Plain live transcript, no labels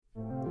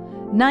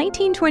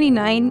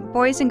1929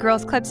 Boys and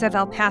Girls Clubs of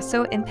El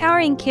Paso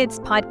Empowering Kids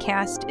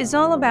podcast is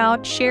all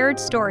about shared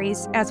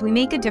stories as we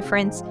make a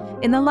difference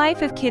in the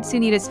life of kids who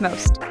need us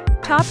most.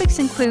 Topics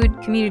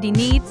include community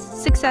needs,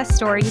 success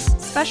stories,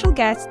 special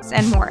guests,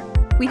 and more.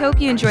 We hope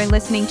you enjoy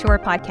listening to our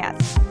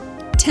podcast.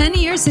 10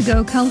 years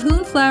ago,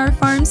 Calhoun Flower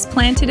Farms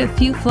planted a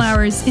few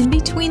flowers in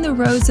between the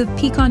rows of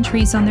pecan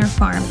trees on their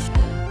farm.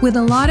 With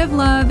a lot of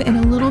love and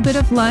a little bit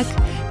of luck,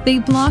 they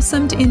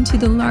blossomed into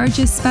the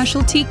largest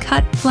specialty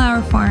cut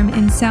flower farm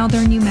in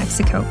southern New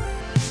Mexico.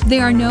 They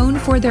are known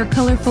for their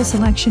colorful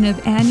selection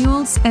of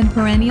annuals and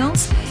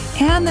perennials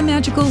and the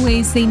magical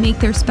ways they make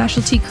their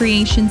specialty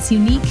creations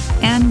unique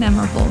and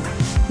memorable.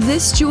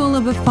 This jewel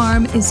of a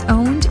farm is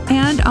owned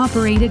and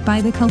operated by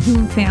the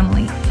Calhoun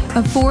family,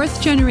 a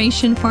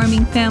fourth-generation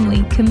farming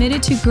family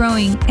committed to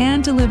growing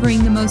and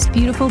delivering the most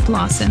beautiful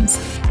blossoms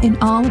in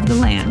all of the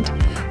land.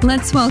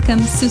 Let's welcome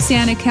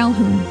Susana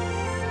Calhoun.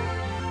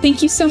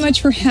 Thank you so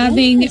much for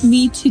having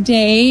me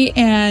today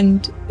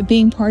and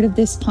being part of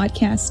this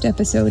podcast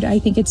episode. I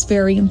think it's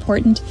very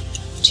important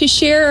to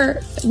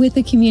share with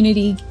the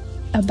community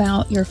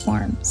about your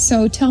farm.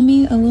 So tell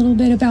me a little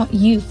bit about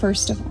you,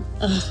 first of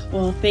all.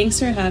 Well, thanks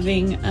for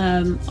having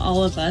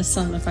all of us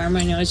on the farm.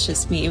 I know it's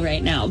just me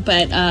right now,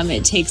 but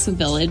it takes a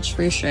village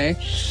for sure.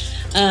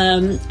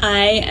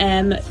 I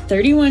am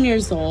 31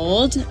 years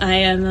old. I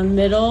am a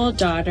middle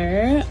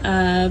daughter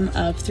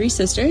of three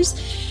sisters.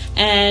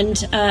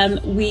 And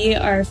we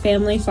are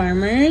family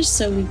farmers,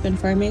 so we've been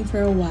farming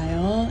for a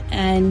while.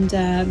 And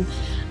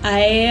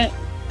I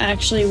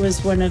actually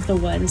was one of the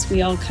ones,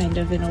 we all kind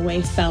of in a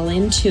way fell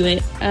into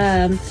it,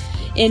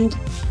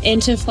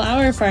 into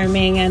flower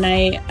farming. And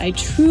I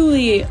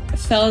truly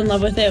fell in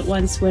love with it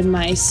once when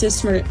my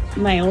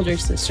older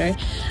sister,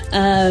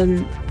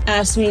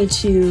 asked me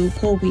to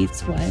pull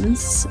weeds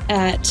once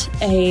at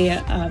a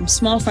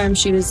small farm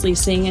she was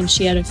leasing, and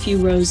she had a few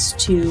rows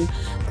to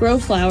grow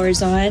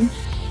flowers on.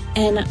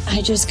 And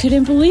I just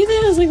couldn't believe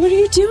it. I was like, what are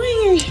you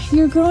doing?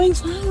 You're growing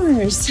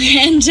flowers.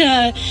 And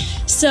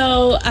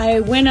so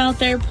I went out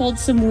there, pulled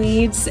some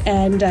weeds,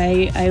 and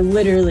I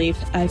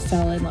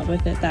fell in love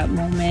with it that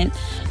moment.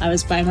 I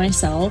was by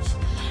myself.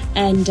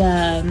 And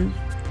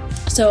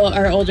so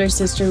our older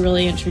sister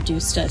really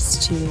introduced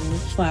us to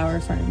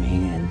flower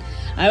farming. And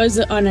I was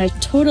on a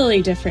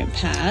totally different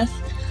path.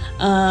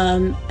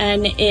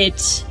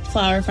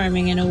 Flower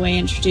farming in a way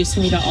introduced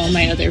me to all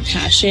my other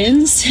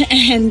passions.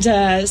 And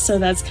so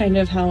that's kind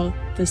of how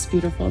this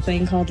beautiful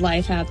thing called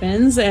life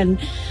happens. And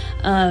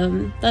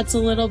that's a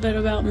little bit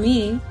about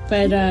me.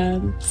 But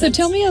so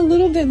tell me a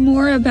little bit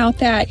more about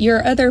that,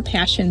 your other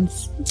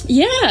passions.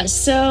 Yeah,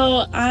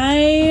 so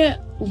I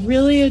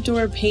really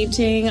adore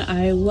painting.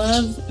 I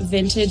love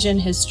vintage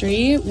and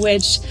history,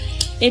 which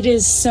it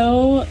is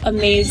so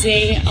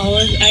amazing.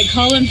 I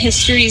call them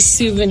history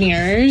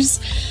souvenirs.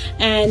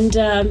 And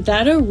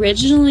that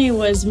originally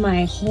was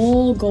my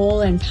whole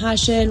goal and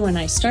passion when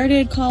I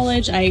started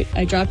college. I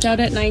dropped out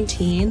at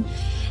 19,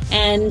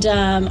 and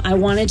I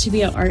wanted to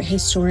be an art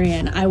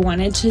historian. I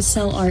wanted to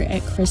sell art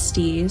at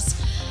Christie's.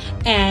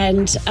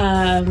 And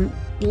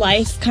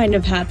life kind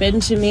of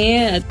happened to me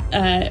in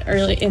my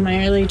early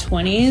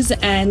 20s,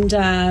 and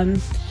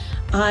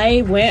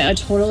I went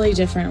a totally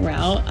different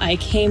route. I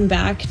came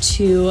back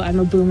I'm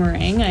a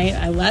boomerang.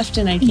 I left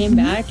and I came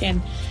back,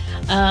 and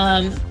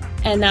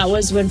that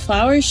was when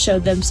flowers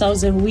showed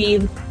themselves, and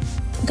we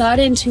got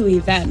into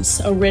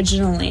events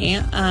originally.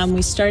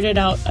 We started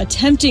out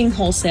attempting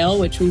wholesale,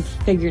 which we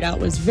figured out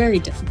was very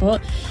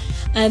difficult.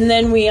 And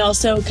then we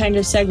also kind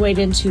of segued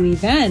into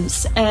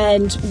events,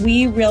 and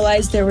we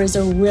realized there was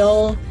a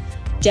real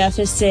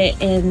deficit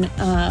in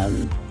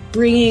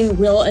bringing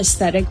real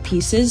aesthetic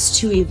pieces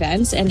to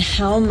events and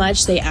how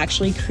much they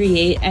actually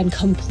create and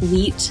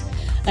complete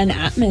an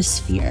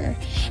atmosphere.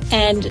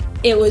 And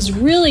it was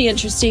really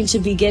interesting to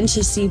begin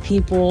to see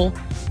people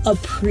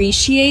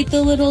appreciate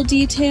the little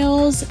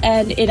details.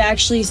 And it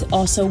actually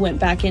also went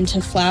back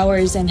into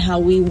flowers and how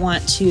we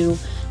want to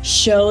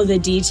show the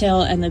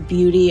detail and the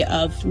beauty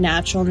of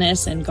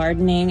naturalness and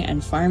gardening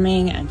and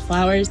farming and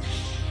flowers.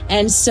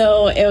 And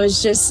so it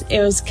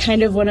was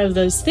kind of one of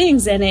those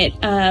things.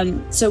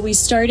 And so we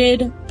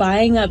started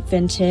buying up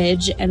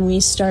vintage, and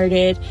we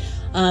started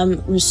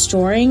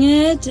restoring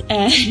it,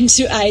 and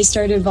I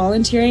started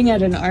volunteering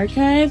at an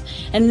archive,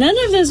 and none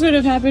of this would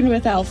have happened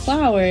without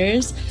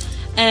flowers.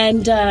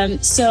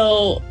 And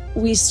so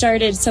we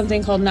started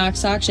something called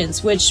Knox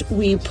Auctions, which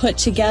we put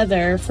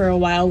together for a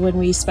while when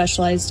we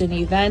specialized in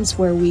events,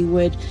 where we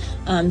would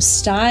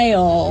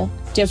style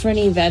different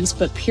events,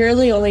 but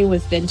purely only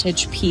with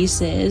vintage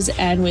pieces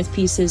and with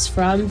pieces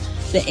from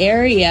the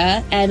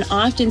area. And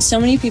often so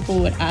many people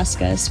would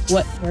ask us,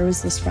 where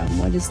was this from?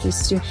 What does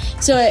this do?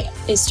 So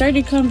it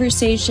started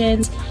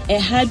conversations. It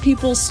had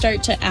people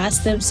start to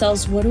ask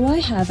themselves, what do I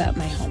have at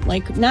my home?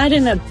 Like, not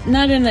in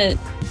a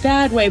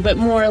bad way, but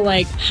more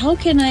like, how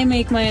can I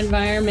make my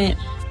environment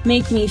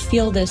make me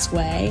feel this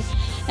way?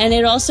 And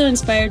it also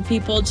inspired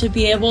people to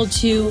be able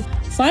to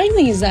find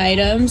these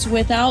items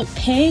without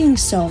paying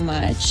so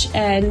much,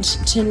 and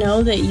to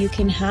know that you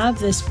can have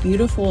this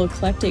beautiful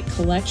eclectic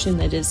collection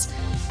that is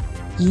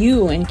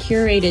you and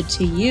curated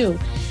to you,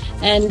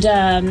 and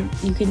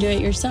you can do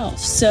it yourself.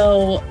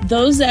 So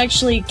those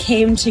actually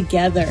came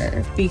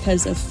together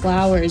because of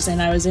flowers,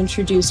 and I was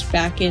introduced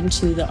back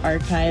into the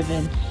archive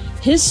and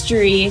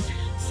history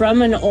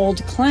from an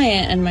old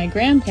client and my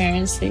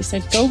grandparents. They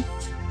said,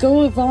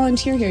 go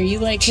volunteer here, you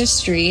like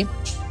history.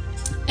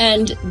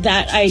 And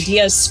that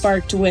idea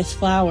sparked with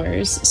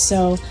flowers.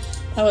 So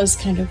that was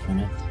kind of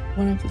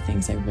one of the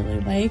things I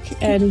really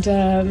like. And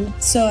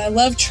so I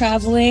love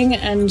traveling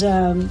and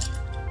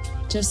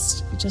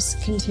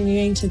just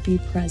continuing to be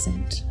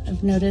present.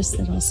 I've noticed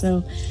that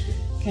also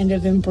kind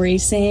of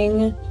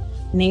embracing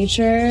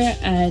nature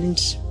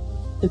and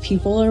the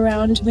people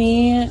around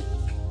me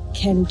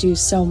can do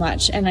so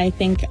much. And I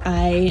think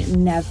I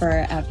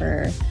never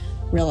ever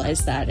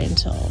realized that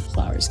until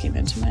flowers came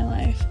into my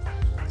life.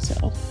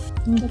 So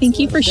thank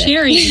you for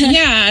sharing.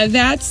 Yeah,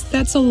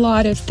 that's a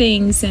lot of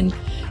things. And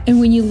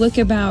when you look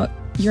about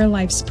your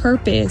life's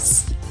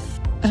purpose,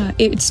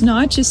 it's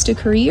not just a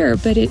career,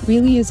 but it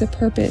really is a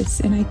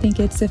purpose. And I think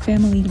it's a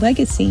family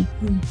legacy.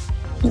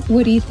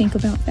 What do you think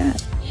about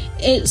that?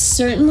 It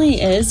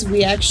certainly is.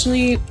 We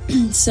actually,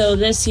 so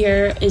this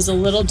year is a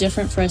little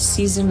different for us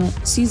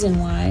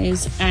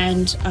season-wise,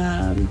 and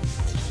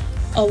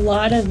a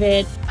lot of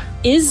it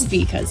is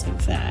because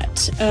of that.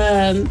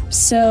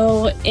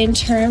 So in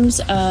terms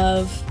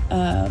of,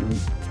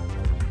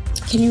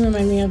 can you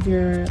remind me of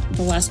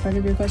the last part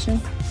of your question?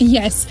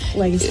 Yes.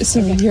 Legacy. So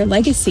your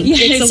legacy. Yeah,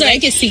 it's a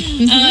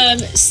legacy.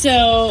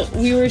 So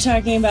we were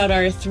talking about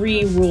our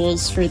 3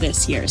 rules for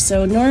this year.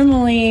 So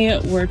normally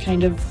we're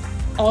kind of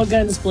all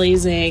guns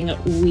blazing.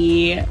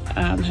 We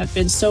have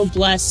been so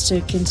blessed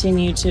to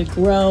continue to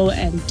grow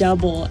and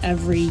double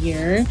every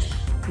year,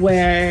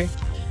 where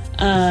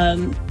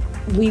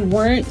we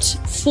weren't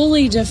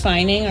fully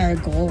defining our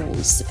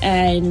goals.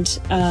 And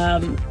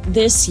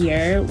this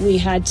year we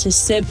had to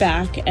sit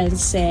back and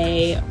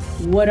say,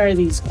 what are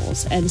these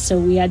goals? And so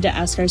we had to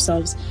ask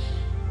ourselves,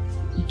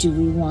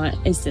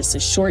 is this a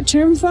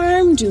short-term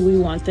farm? Do we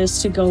want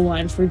this to go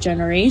on for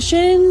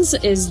generations?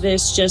 Is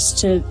this just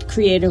to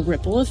create a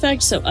ripple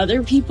effect so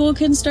other people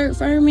can start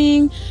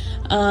farming?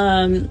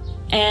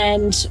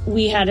 And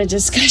we had a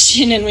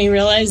discussion, and we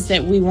realized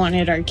that we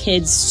wanted our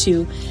kids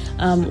to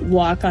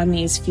walk on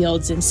these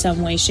fields in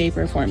some way, shape,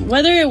 or form.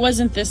 Whether it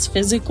wasn't this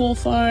physical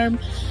farm,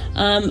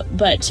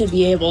 but to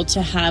be able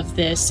to have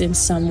this in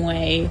some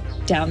way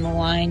down the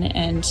line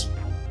and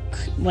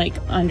like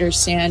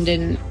understand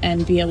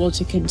and be able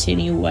to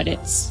continue what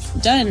it's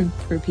done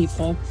for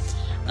people.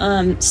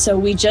 So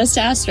we just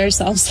asked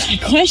ourselves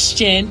that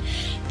question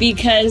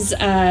because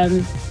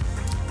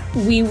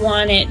we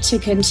want it to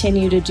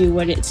continue to do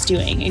what it's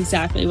doing,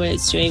 exactly what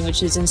it's doing,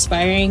 which is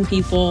inspiring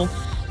people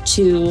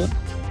to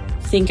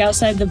think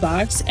outside the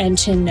box and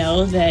to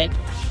know that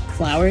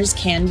flowers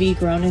can be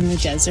grown in the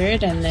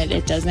desert and that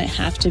it doesn't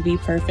have to be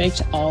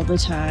perfect all the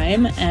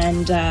time.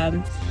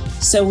 And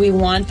so we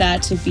want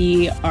that to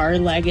be our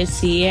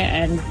legacy,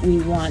 and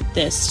we want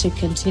this to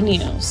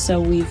continue.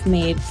 So we've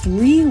made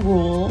 3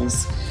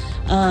 rules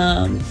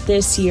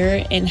this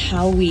year in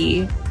how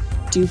we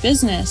do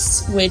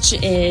business, which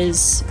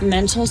is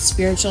mental,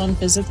 spiritual, and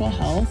physical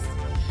health,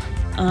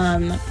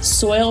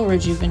 soil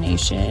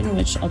rejuvenation,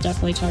 which I'll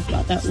definitely talk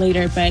about that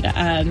later, but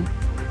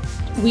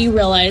we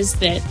realized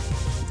that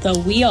though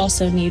we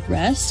also need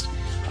rest,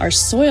 our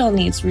soil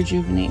needs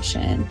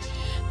rejuvenation.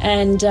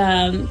 And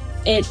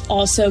it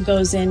also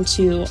goes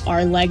into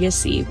our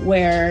legacy,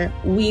 where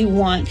we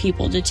want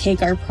people to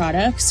take our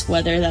products,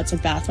 whether that's a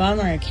bath bomb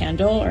or a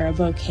candle or a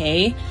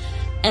bouquet,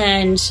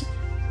 and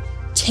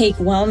take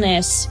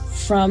wellness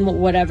from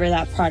whatever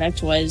that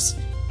product was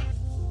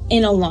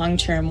in a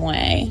long-term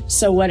way.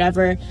 So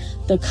whatever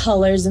the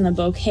colors in the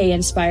bouquet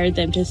inspired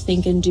them to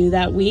think and do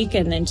that week,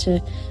 and then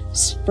to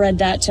spread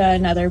that to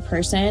another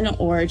person,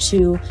 or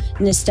to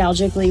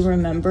nostalgically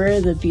remember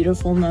the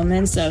beautiful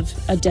moments of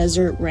a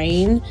desert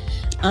rain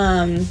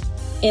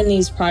in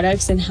these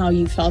products and how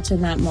you felt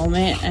in that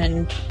moment,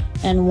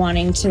 and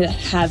wanting to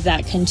have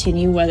that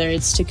continue, whether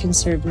it's to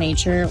conserve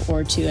nature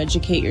or to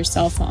educate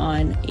yourself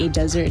on a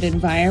desert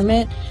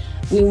environment.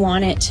 We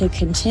want it to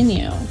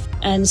continue.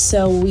 And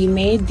so we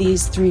made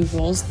these 3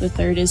 rules. The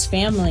third is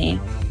family.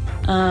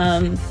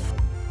 And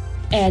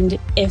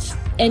if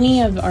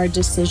any of our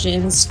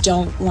decisions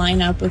don't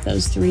line up with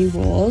those 3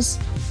 rules,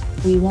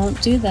 we won't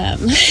do them.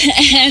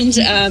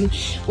 And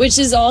which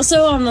is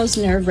also almost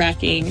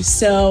nerve-wracking.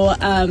 So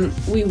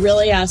we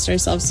really asked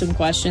ourselves some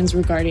questions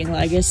regarding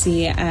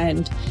legacy,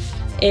 and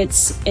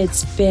it's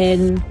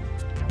been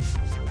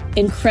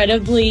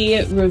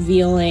incredibly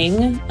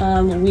revealing.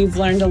 We've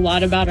learned a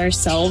lot about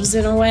ourselves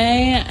in a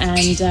way,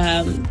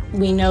 and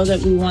we know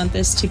that we want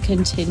this to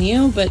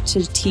continue, but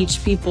to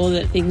teach people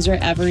that things are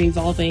ever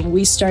evolving.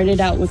 We started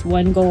out with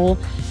one goal,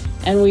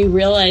 and we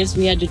realized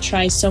we had to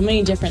try so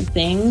many different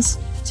things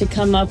to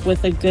come up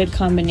with a good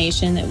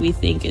combination that we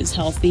think is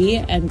healthy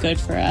and good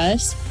for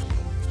us.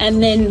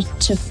 and then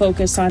to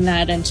focus on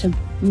that and to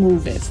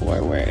move it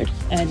forward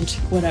and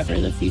whatever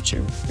the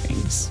future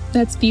brings.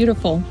 That's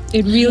beautiful.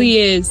 It really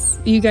is.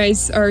 You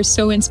guys are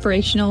so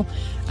inspirational.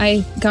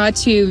 I got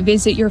to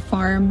visit your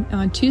farm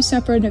on 2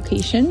 separate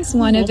occasions.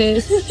 One of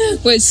it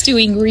was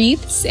doing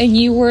wreaths, and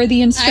you were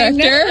the instructor. I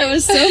know, it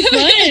was so fun.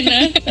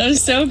 It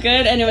was so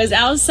good, and it was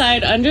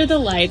outside under the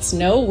lights,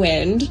 no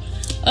wind.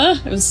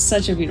 Oh, it was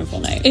such a beautiful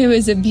night. It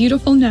was a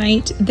beautiful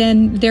night.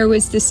 Then there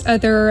was this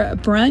other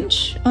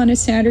brunch on a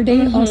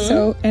Saturday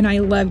also, and I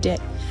loved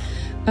it.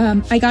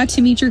 I got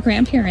to meet your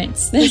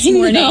grandparents this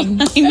morning.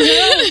 I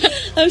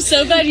know. I'm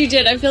so glad you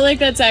did. I feel like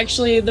that's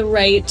actually the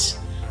right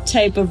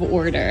type of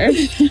order.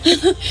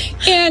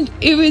 And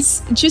it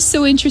was just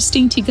so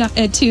interesting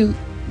to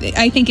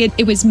I think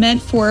it was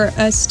meant for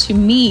us to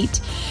meet.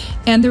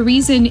 And the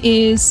reason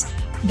is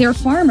they're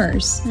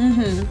farmers.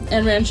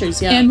 And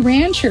ranchers, yeah. And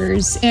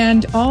ranchers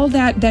and all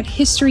that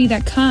history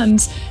that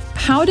comes.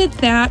 How did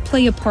that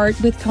play a part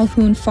with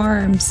Calhoun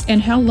Farms,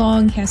 and how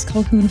long has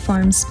Calhoun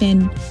Farms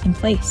been in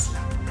place?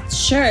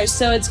 Sure.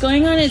 So it's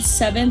going on its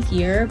 7th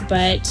year,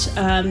 but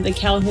the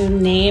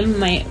Calhoun name,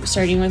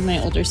 starting with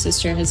my older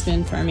sister, has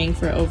been farming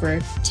for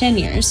over 10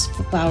 years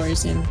for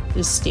flowers in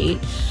this state.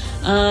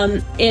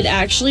 It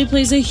actually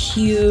plays a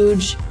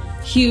huge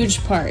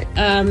part.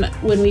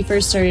 When we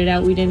first started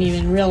out, we didn't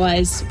even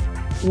realize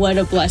what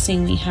a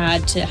blessing we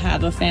had to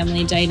have a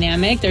family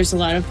dynamic. There's a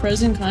lot of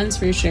pros and cons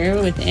for sure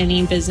with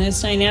any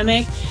business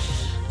dynamic.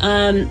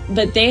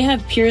 But they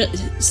have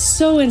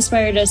so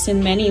inspired us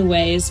in many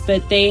ways,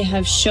 but they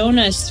have shown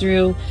us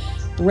through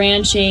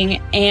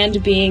ranching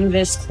and being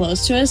this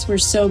close to us. We're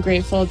so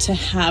grateful to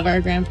have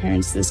our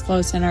grandparents this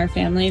close and our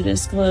family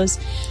this close,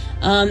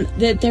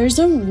 that there's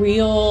a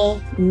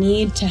real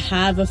need to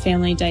have a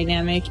family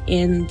dynamic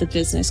in the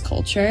business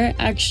culture,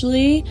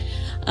 actually.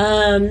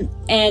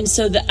 And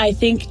so I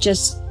think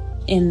just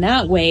in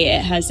that way,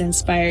 it has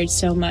inspired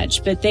so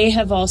much, but they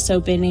have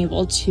also been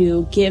able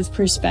to give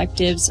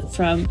perspectives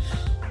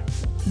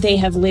they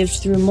have lived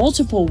through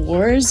multiple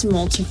wars,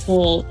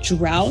 multiple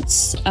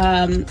droughts.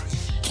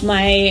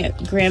 My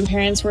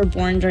grandparents were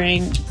born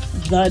during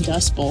the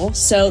Dust Bowl,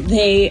 so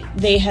they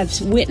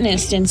have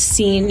witnessed and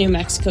seen New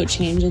Mexico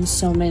change in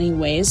so many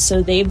ways.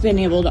 So they've been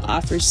able to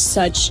offer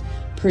such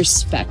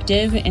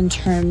perspective in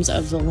terms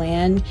of the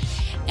land.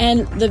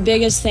 And the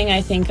biggest thing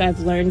I think I've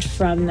learned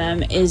from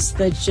them is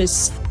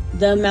the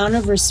amount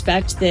of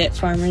respect that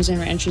farmers and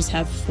ranchers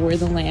have for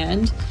the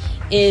land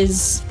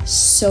is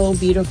so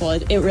beautiful.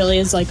 It really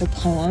is like a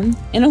poem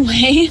in a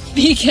way,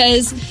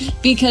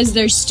 because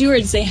they're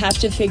stewards. They have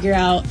to figure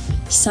out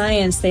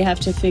science. They have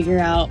to figure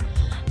out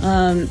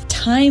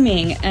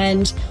timing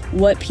and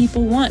what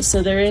people want.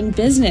 So they're in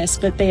business,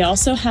 but they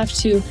also have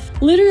to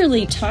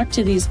literally talk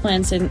to these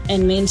plants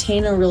and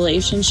maintain a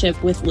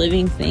relationship with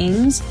living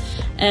things.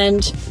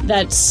 And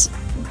that's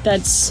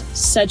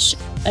such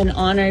an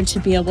honor to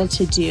be able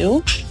to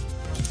do.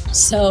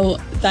 So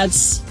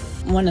that's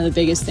one of the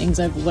biggest things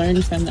I've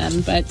learned from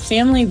them. But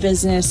family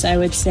business, I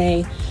would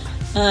say,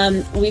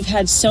 we've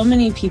had so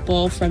many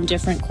people from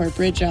different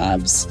corporate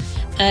jobs.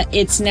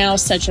 It's now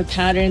such a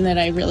pattern that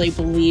I really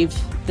believe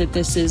that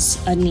this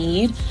is a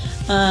need,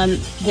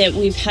 that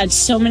we've had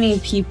so many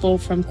people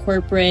from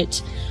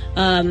corporate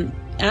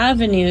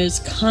avenues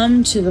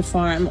come to the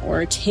farm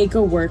or take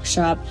a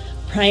workshop,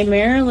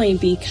 primarily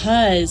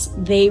because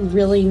they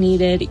really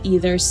needed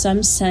either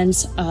some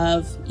sense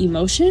of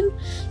emotion,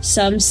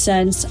 some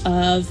sense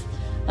of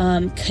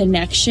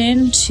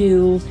connection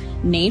to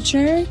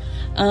nature.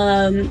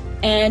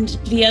 And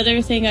the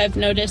other thing I've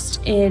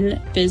noticed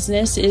in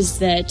business is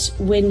that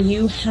when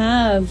you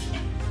have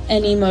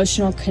an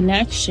emotional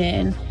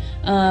connection,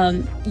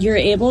 you're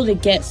able to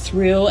get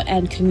through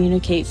and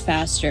communicate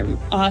faster.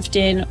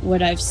 Often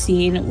what I've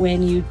seen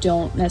when you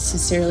don't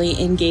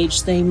necessarily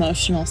engage the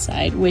emotional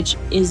side, which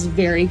is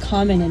very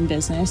common in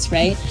business,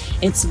 right?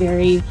 It's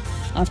very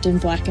often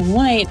black and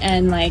white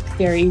and like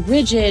very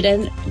rigid.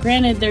 And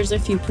granted, there's a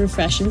few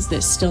professions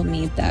that still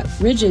need that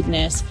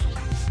rigidness.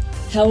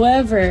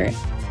 However,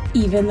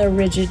 even the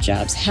rigid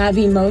jobs have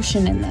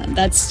emotion in them.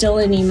 That's still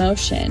an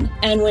emotion.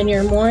 And when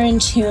you're more in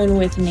tune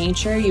with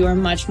nature, you are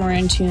much more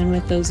in tune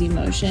with those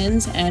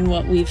emotions. And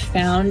what we've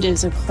found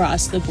is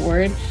across the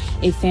board,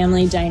 a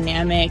family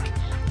dynamic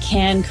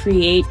can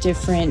create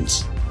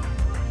different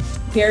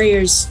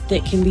barriers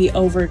that can be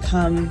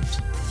overcome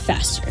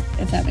faster,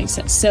 if that makes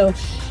sense. So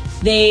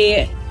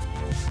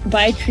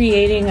by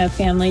creating a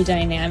family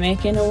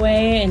dynamic in a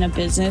way, in a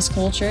business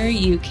culture,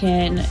 you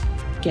can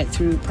get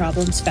through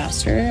problems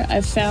faster.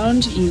 I've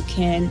found you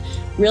can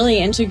really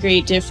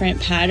integrate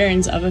different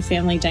patterns of a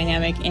family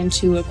dynamic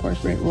into a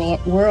corporate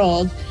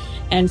world,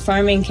 and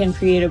farming can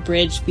create a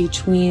bridge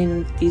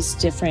between these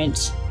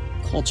different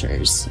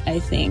cultures, I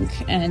think.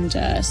 And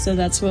so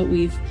that's what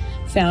we've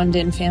found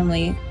in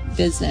family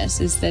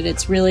business, is that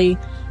it's really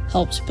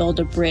helped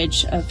build a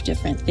bridge of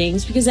different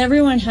things, because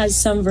everyone has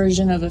some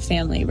version of a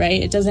family,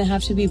 right? It doesn't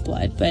have to be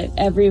blood, but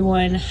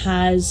everyone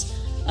has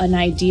an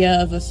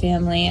idea of a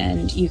family,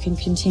 and you can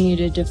continue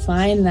to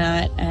define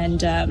that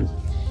and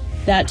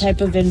that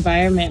type of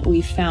environment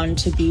we found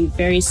to be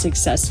very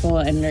successful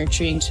and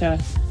nurturing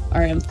to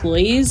our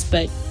employees,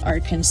 but our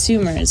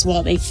consumer as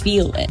well. They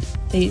feel it.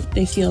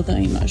 They feel the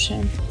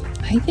emotion.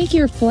 I think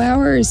your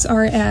flowers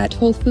are at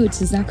Whole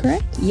Foods. Is that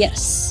correct?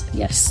 Yes,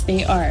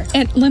 they are.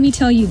 And let me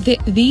tell you,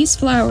 these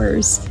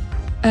flowers,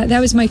 that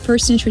was my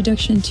first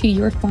introduction to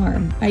your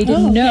farm. I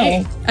didn't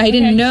know. I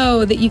didn't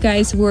know that you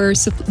guys were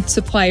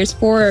suppliers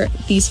for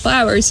these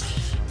flowers.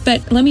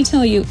 But let me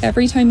tell you,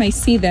 every time I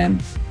see them,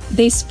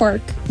 they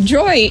spark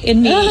joy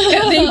in me.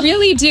 They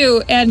really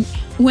do. And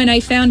when I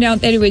found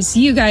out that it was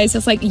you guys, I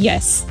was like,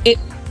 yes, it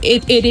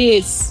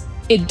is.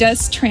 It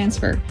does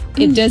transfer.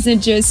 It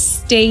doesn't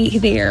just stay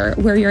there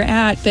where you're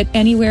at, but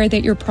anywhere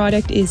that your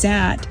product is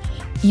at,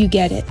 you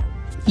get it.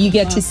 You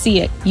get to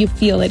see it. You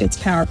feel it.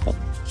 It's powerful.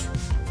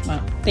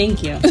 Wow.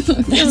 Thank you. That's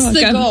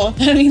the goal.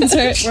 That means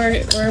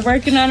we're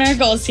working on our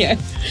goals here.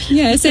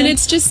 Yes, and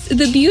it's just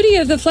the beauty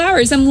of the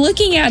flowers. I'm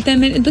looking at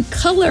them and the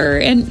color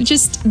and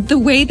just the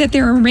way that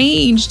they're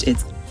arranged.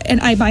 And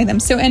I buy them.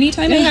 So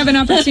anytime I have an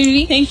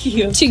opportunity Thank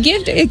you. to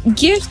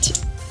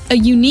gift a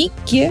unique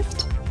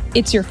gift,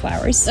 it's your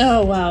flowers.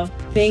 Oh, wow.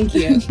 Thank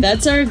you.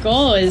 That's our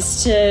goal,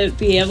 is to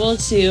be able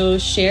to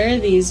share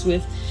these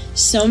with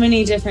so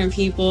many different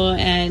people.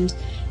 And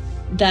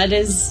that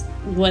is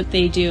what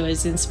they do,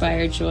 is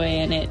inspire joy.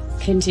 And it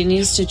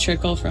continues to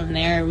trickle from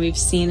there. We've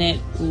seen it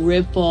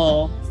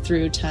ripple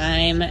through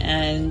time,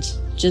 and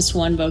just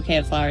one bouquet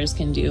of flowers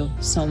can do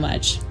so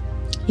much.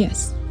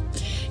 Yes.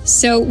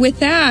 So with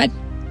that,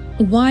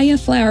 why a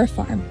flower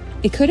farm?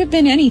 It could have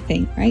been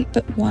anything, right?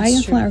 But why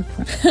That's a flower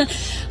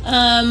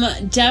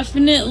farm?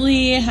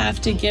 Definitely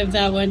have to give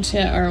that one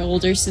to our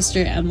older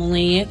sister,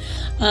 Emily.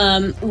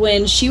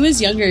 When she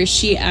was younger,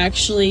 she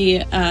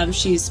actually,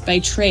 she's by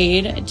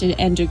trade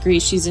and degree,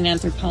 she's an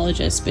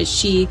anthropologist, but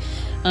she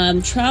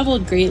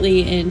traveled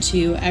greatly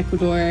into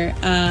Ecuador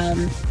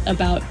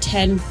about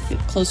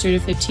closer to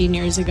 15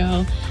 years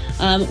ago,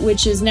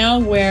 which is now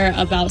where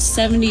about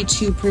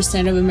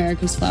 72% of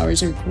America's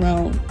flowers are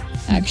grown,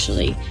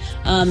 actually.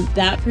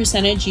 That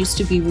percentage used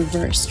to be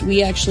reversed.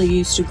 We actually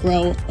used to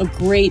grow a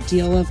great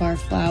deal of our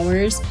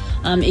flowers.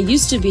 It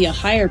used to be a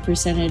higher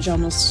percentage,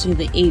 almost to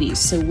the 80s.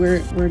 So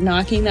we're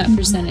knocking that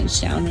percentage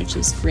down, which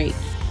is great.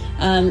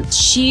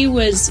 She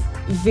was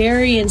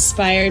very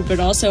inspired,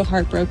 but also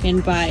heartbroken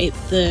by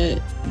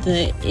the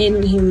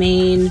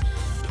inhumane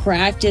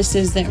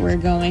practices that were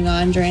going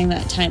on during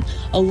that time.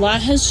 A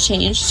lot has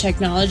changed.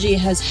 Technology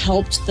has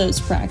helped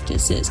those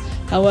practices.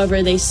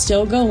 However, they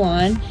still go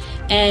on,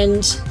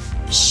 and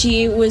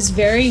she was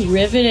very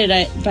riveted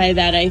by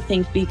that, I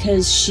think,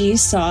 because she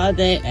saw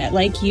that,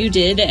 like you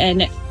did,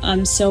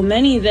 and so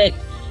many, that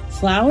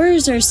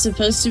flowers are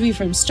supposed to be,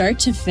 from start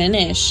to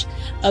finish,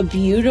 a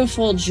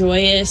beautiful,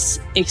 joyous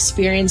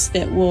experience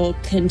that will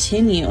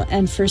continue.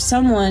 And for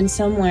someone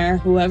somewhere,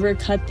 whoever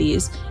cut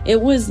these,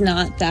 it was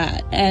not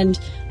that. And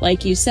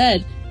like you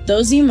said,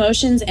 those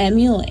emotions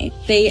emulate.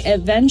 They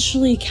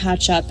eventually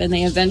catch up, and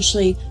they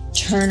eventually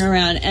turn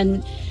around.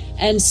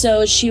 And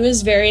so she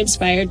was very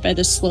inspired by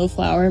the slow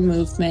flower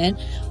movement,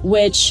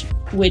 which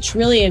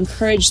really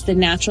encouraged the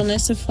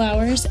naturalness of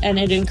flowers, and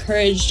it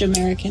encouraged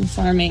American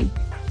farming.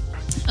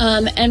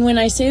 And when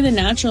I say the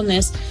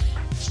naturalness,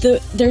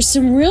 there's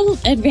some real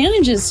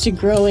advantages to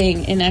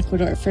growing in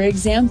Ecuador. For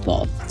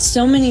example,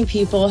 so many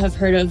people have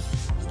heard of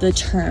the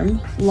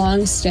term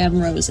long stem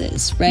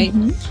roses, right?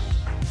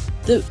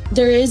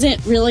 There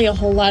isn't really a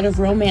whole lot of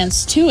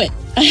romance to it,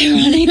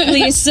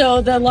 ironically.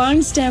 So the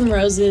long stem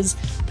roses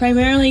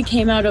primarily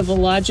came out of a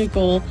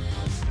logical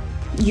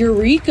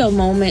eureka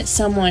moment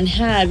someone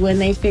had when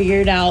they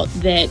figured out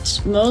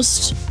that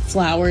most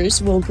flowers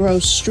will grow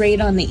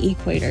straight on the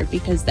equator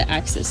because the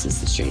axis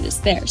is the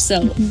straightest there.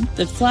 So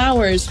the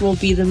flowers will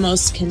be the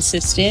most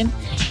consistent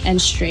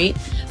and straight.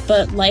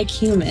 But like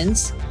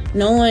humans,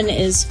 no one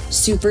is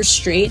super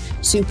straight,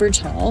 super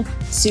tall,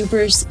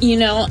 super,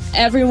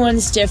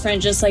 everyone's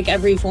different, just like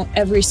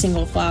every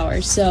single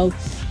flower. So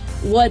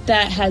what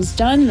that has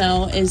done,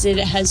 though, is it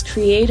has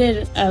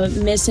created a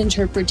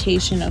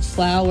misinterpretation of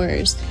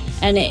flowers,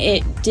 and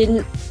it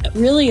didn't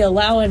really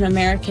allow an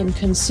American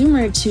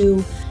consumer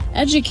to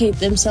educate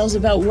themselves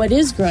about what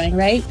is growing,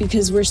 right?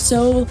 Because we're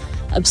so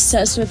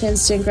obsessed with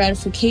instant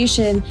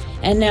gratification,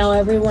 and now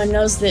everyone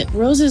knows that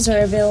roses are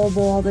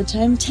available all the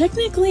time.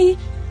 Technically,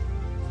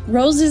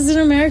 roses in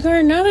America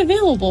are not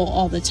available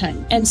all the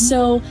time. And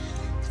so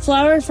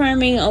flower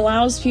farming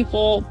allows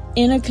people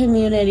in a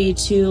community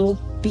to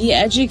be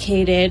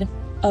educated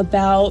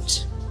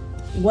about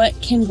what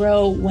can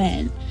grow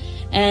when.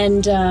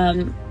 And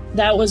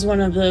that was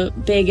one of the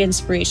big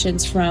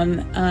inspirations from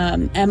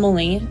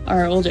Emily,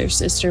 our older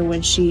sister,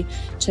 when she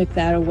took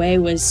that away,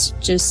 was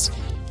just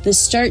the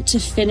start to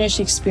finish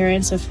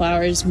experience of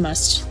flowers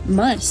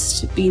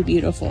must be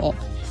beautiful.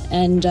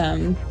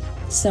 And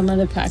some of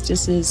the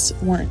practices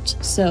weren't.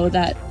 So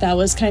that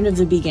was kind of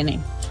the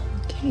beginning.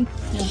 Okay.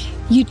 Yeah.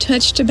 You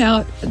touched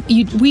about,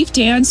 we've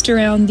danced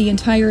around the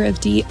entire of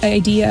the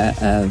idea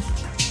of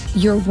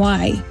your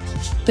why.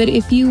 But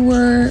if you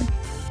were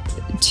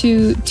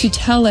to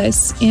tell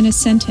us in a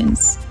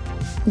sentence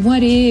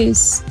what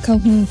is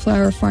Calhoun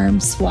Flower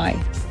Farm's why?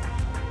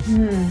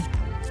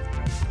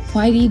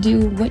 Why do you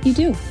do what you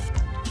do?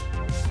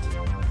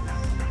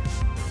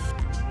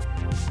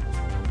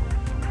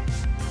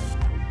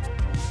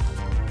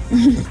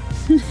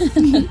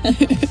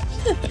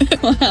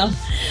 Wow.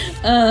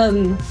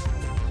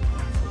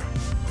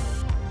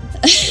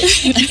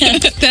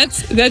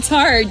 That's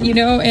hard, you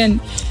know,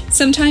 and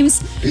sometimes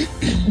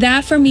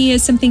that for me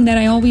is something that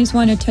I always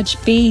want to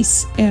touch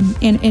base, and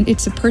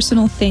it's a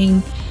personal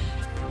thing.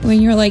 When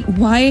you're like,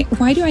 why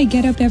do I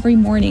get up every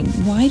morning?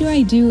 Why do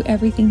I do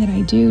everything that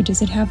I do?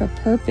 Does it have a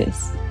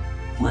purpose?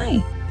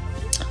 Why?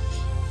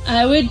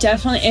 I would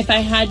definitely, if I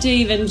had to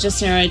even just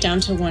narrow it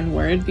down to one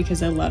word,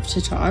 because I love to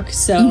talk,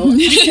 so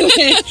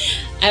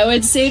I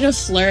would say to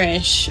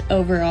flourish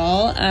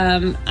overall.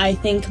 I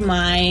think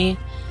my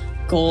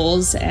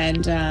goals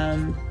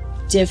and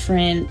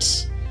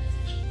different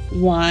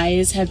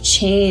whys have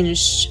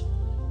changed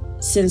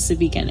since the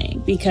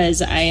beginning,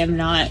 because I am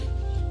not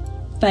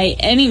by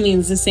any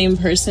means the same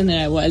person that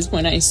I was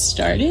when I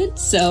started.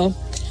 So,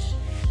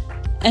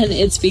 and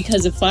it's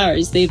because of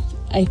flowers. They've,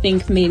 I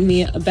think, made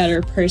me a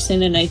better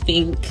person, and I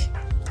think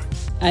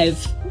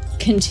I've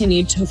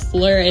continued to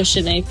flourish,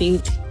 and I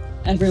think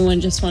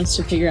everyone just wants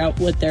to figure out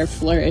what their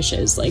flourish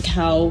is. Like,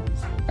 how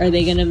are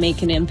they going to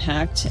make an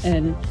impact,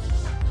 and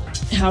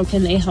how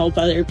can they help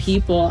other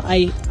people?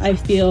 I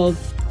feel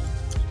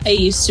I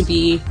used to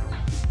be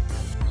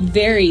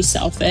very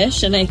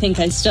selfish, and I think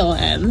I still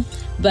am,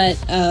 but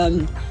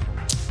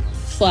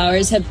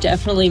flowers have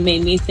definitely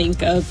made me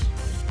think of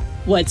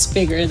what's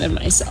bigger than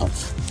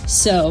myself.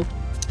 So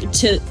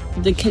to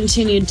the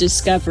continued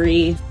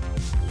discovery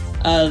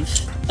of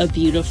a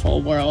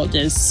beautiful world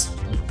is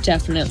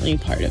definitely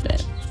part of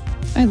it.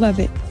 I love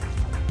it.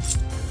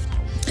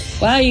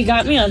 Wow, you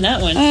got me on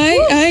that one.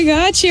 I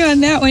got you on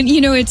that one.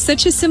 You know, it's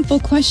such a simple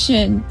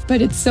question, but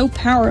it's so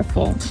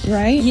powerful,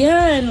 right?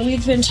 Yeah, and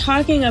we've been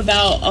talking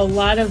about a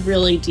lot of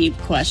really deep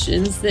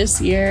questions this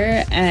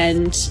year,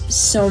 and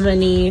so much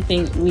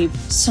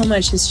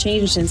has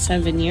changed in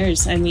 7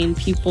 years. I mean,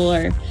 people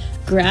are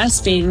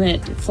grasping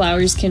that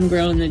flowers can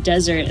grow in the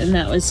desert, and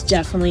that was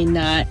definitely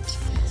not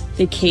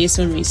the case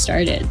when we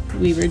started.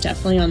 We were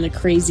definitely on the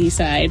crazy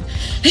side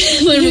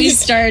when we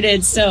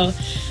started, so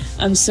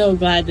I'm so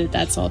glad that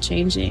that's all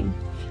changing.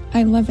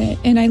 I love it.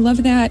 And I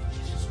love that.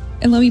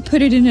 And let me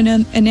put it in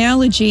an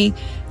analogy,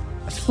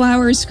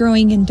 flowers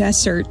growing in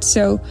desert.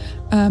 So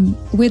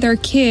with our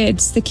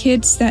kids, the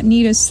kids that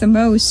need us the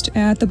most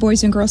at the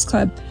Boys and Girls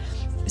Club,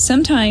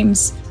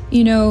 sometimes,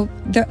 you know,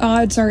 the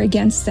odds are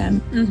against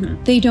them.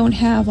 Mm-hmm. They don't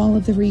have all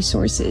of the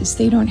resources.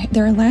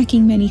 They're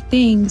lacking many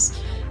things.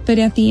 But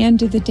at the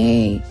end of the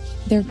day,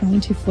 they're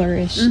going to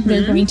flourish. Mm-hmm.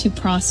 They're going to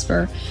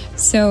prosper.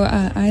 So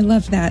I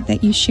love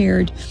that you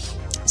shared.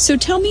 So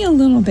tell me a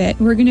little bit.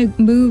 We're going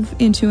to move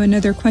into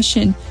another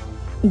question.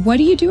 What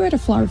do you do at a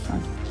flower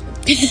farm?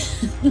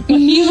 What do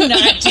you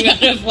not do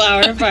at a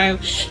flower farm?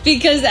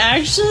 Because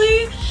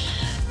actually,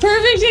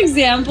 perfect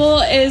example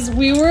is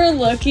we were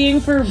looking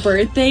for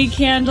birthday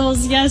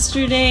candles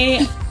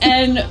yesterday,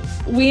 and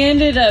we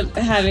ended up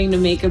having to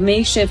make a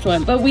makeshift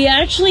one. But we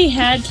actually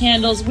had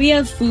candles. We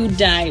have food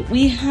dye.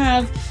 We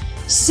have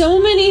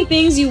so many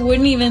things you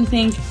wouldn't even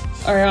think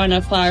are on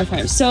a flower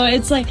farm. So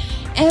it's like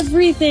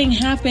everything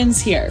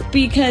happens here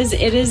because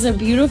it is a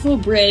beautiful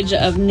bridge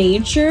of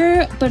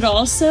nature, but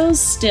also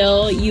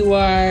still you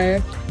are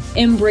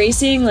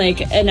embracing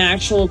like an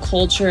actual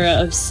culture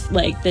of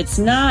like that's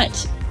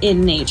not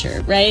in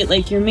nature, right?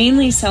 Like you're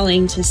mainly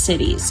selling to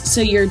cities.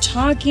 So you're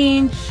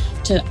talking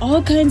to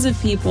all kinds of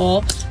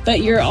people,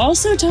 but you're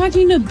also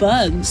talking to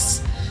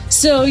bugs.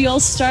 So you'll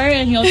start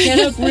and you'll get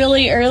up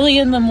really early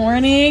in the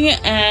morning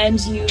and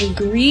you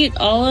greet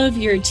all of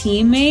your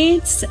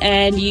teammates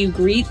and you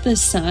greet the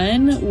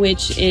sun,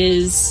 which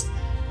is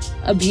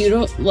a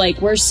beautiful,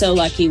 like we're so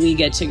lucky we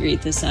get to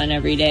greet the sun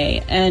every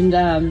day.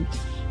 And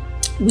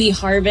we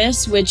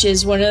harvest, which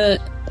is one of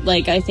the,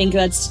 like, I think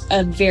that's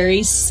a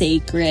very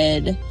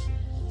sacred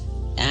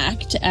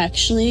act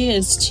actually,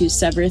 is to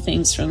sever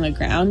things from the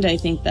ground. I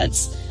think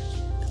that's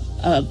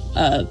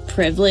a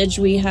privilege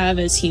we have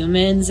as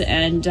humans,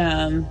 and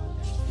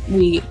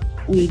we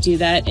do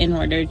that in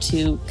order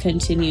to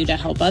continue to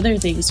help other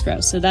things grow.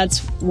 So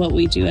that's what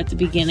we do at the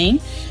beginning,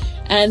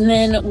 and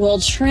then we'll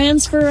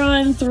transfer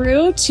on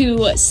through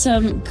to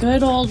some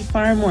good old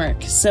farm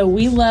work. So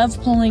we love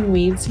pulling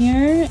weeds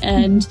here,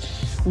 and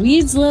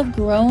weeds love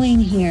growing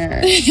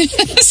here.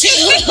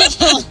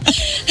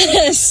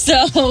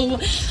 So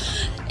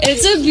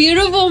it's a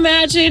beautiful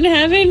match in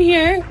heaven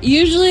here.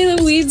 Usually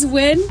the weeds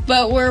win,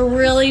 but we're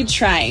really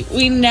trying.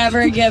 We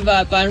never give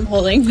up on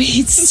pulling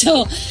weeds.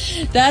 So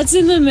that's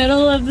in the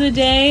middle of the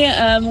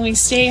day. We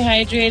stay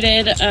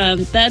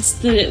hydrated. That's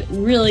the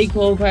really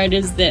cool part,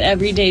 is that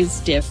every day is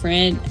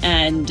different,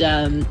 and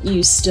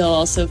you still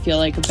also feel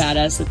like a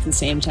badass at the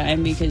same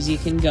time, because you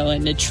can go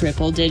into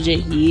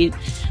triple-digit heat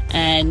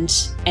and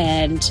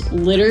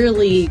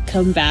literally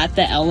combat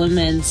the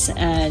elements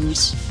and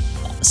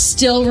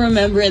still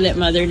remember that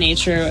Mother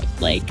Nature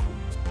like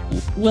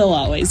will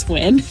always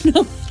win.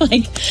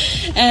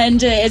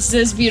 And it's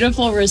this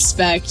beautiful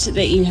respect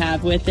that you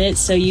have with it.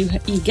 So you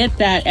get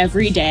that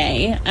every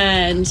day,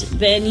 and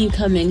then you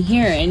come in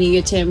here and you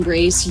get to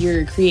embrace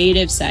your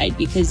creative side,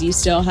 because you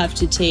still have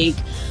to take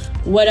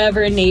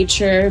whatever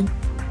nature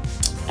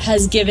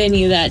has given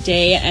you that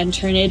day and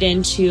turn it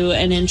into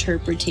an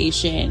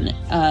interpretation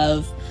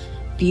of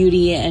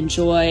beauty and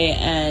joy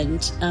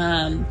and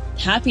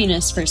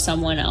happiness for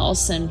someone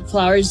else. And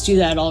flowers do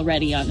that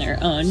already on their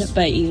own,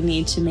 but you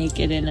need to make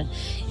it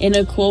in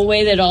a cool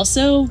way that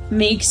also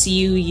makes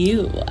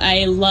you.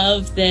 I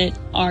love that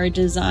our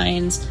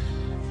designs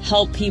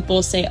help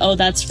people say, oh,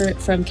 that's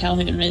from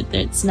Calhoun.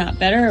 It's not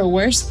better or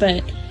worse,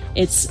 but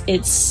it's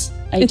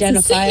identifiable.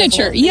 It's a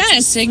signature. Yes.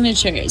 It's a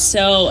signature.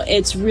 So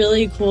it's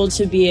really cool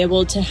to be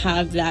able to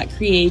have that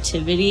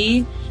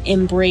creativity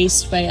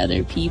embraced by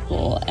other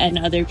people, and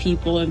other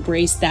people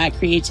embrace that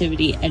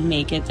creativity and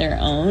make it their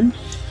own.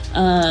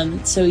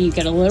 So you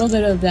get a little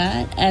bit of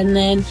that. And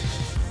then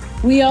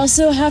we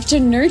also have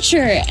to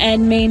nurture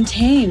and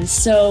maintain.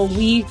 So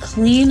we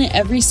clean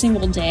every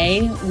single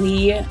day.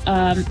 We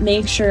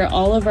make sure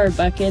all of our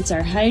buckets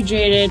are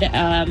hydrated.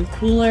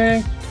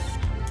 Cooler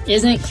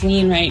isn't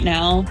clean right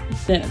now.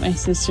 I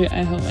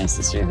hope my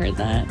sister heard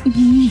that.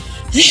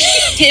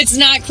 It's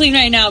not clean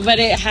right now, but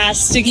it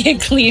has to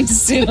get clean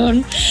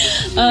soon.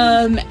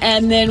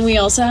 And then we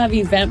also have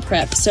event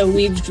prep. So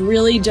we've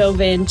really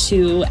dove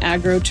into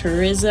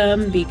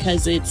agro-tourism,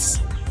 because it's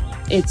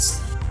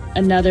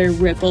another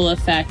ripple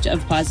effect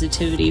of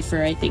positivity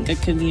for, I think, a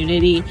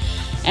community.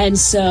 And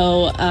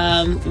so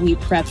we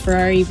prep for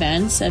our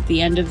events at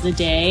the end of the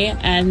day,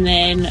 and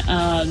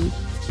then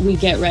we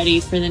get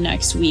ready for the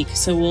next week.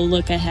 So we'll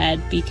look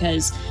ahead,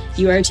 because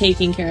you are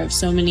taking care of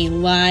so many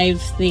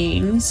live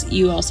things.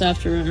 You also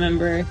have to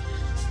remember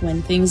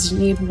when things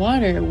need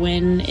water,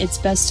 when it's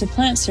best to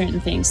plant certain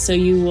things. So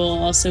you will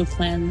also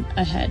plan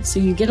ahead. So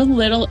you get a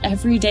little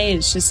every day.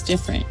 It's just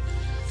different.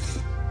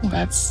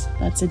 That's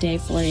a day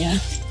for you.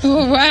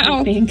 Oh,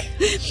 wow. I think.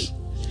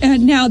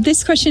 Now,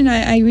 this question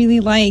I really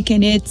like,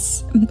 and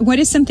it's, what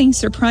is something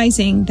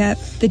surprising that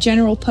the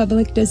general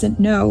public doesn't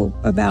know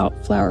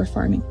about flower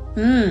farming?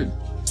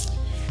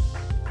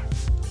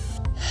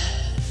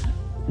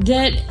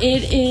 That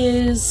it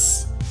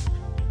is...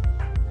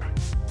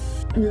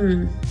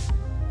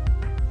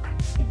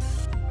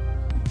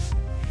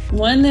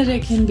 One, that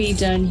it can be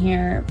done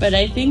here, but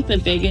I think the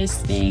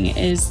biggest thing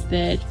is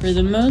that for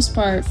the most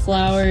part,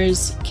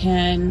 flowers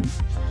can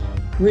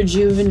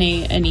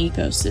rejuvenate an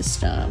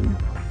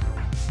ecosystem.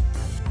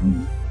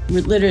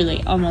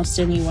 Literally almost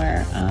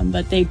anywhere,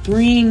 but they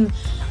bring,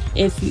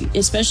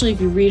 especially if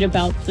you read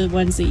about the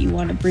ones that you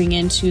want to bring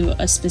into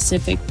a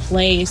specific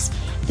place,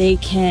 they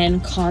can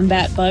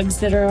combat bugs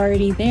that are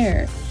already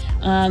there.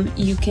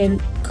 You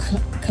can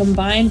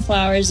combine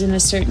flowers in a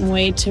certain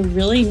way to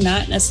really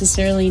not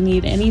necessarily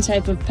need any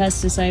type of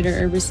pesticide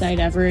or herbicide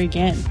ever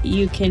again.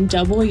 You can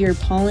double your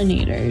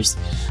pollinators.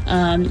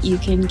 You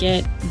can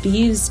get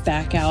bees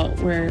back out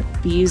where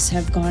bees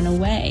have gone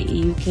away.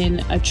 You can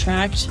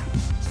attract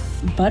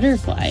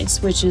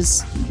butterflies, which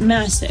is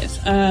massive.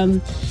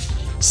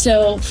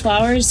 So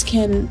flowers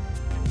can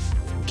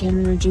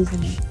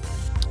rejuvenate.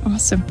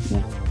 Awesome.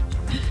 Yeah.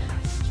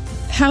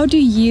 How do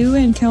you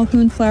and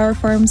Calhoun Flower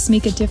Farms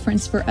make a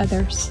difference for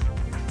others?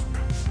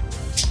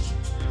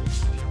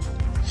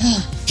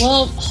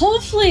 Well,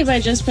 hopefully by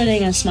just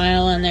putting a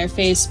smile on their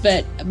face,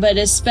 but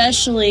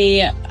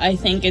especially, I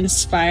think,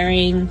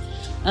 inspiring.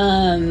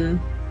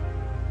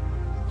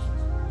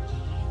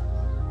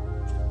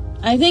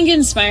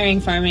 Inspiring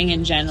farming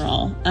in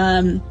general.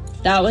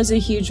 That was a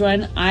huge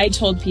one. I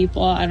told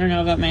people, I don't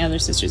know about my other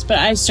sisters, but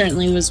I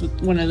certainly was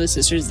one of the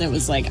sisters that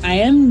was like, I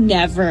am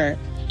never,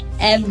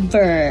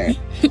 ever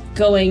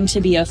going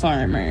to be a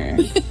farmer.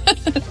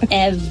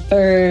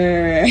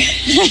 Ever.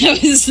 I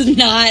was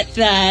not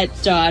that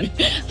daughter.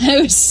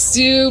 I was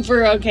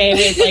super okay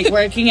with like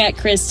working at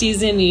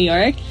Christie's in New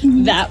York.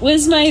 That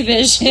was my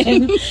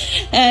vision.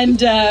 And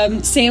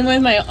same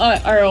with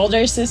our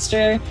older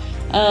sister.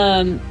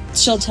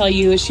 She'll tell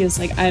you, she was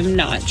like, I'm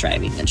not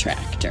driving a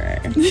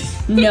tractor.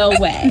 No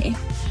way.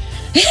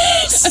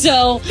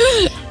 So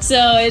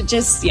it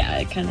just,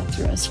 it kind of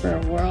threw us for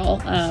a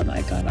whirl.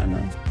 I got on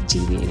a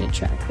deviated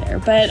track there.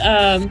 But,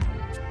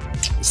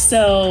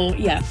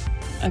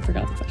 I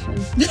forgot the question.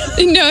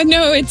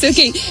 No, it's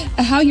okay.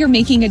 How you're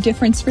making a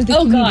difference for the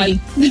community.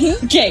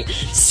 God. Okay,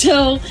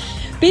 so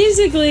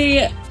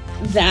basically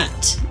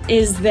that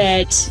is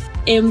that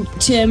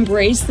to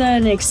embrace the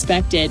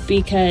unexpected,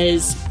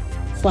 because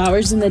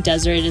flowers in the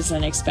desert is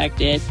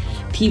unexpected.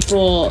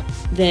 People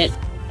that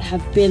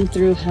have been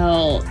through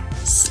hell,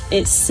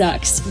 it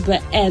sucks,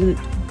 and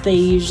they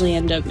usually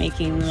end up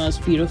making the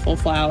most beautiful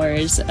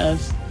flowers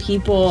of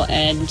people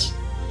and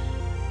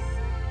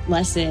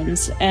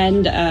lessons.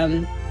 And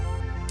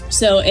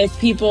so if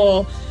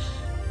people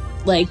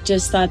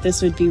just thought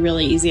this would be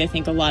really easy, I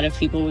think a lot of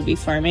people would be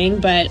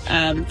farming, but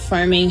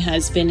farming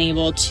has been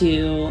able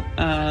to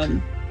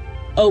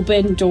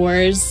opened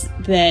doors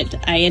that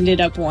I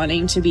ended up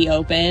wanting to be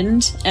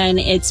opened, and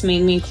it's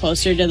made me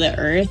closer to the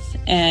earth,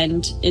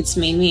 and it's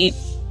made me,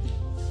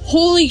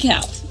 holy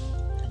cow,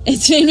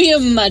 it's made me a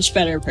much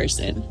better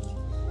person.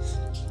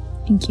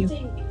 Thank you. I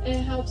think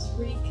it helps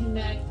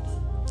reconnect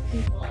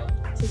people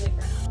to the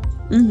ground.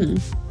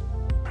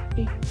 Mm-hmm.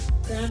 Be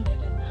grounded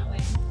in that way.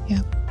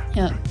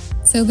 Yeah.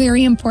 So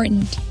very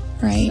important,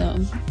 right?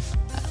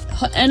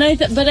 And I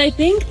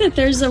think that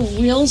there's a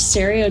real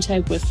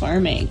stereotype with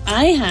farming.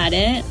 I had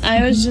it.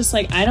 I was just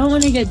like, I don't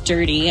want to get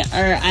dirty,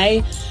 or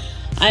I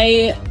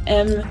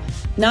am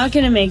not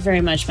going to make very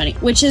much money,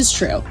 which is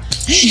true.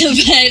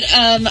 But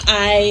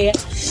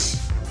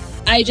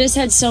I just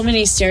had so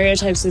many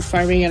stereotypes with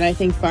farming, and I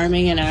think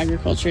farming and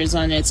agriculture is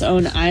on its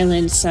own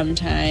island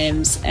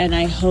sometimes. And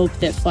I hope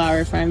that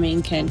flower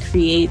farming can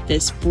create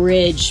this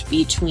bridge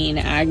between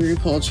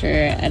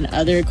agriculture and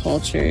other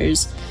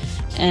cultures,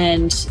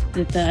 and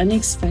that the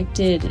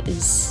unexpected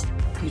is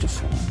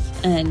beautiful,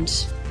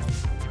 and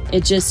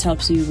it just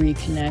helps you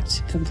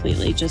reconnect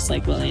completely, just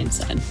like Lillian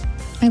said.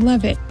 I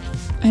love it.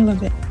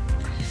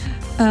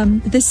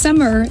 This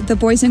summer, the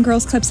Boys and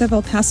Girls Clubs of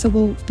El Paso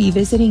will be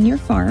visiting your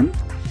farm.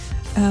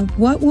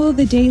 What will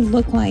the day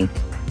look like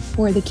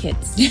for the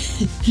kids?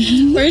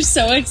 We're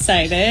so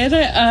excited.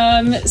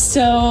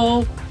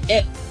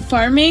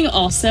 Farming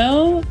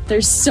also,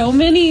 there's so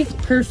many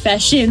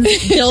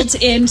professions built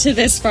into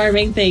this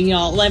farming thing,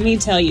 y'all. Let me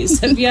tell you.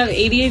 So if you have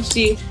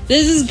ADHD,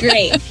 this is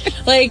great.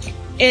 Like,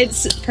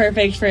 it's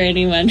perfect for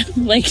anyone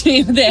like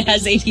me that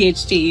has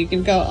ADHD. You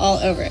can go all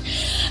over.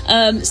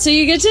 So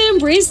you get to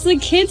embrace the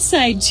kid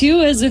side too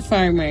as a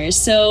farmer.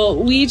 So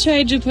we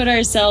tried to put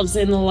ourselves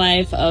in the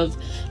life of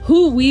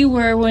who we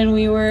were when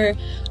we were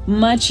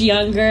much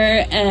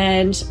younger,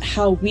 and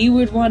how we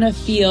would want to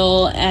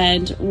feel,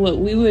 and what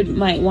we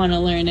might want to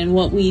learn, and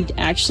what we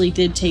actually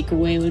did take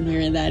away when we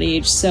were that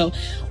age. So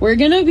we're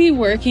going to be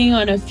working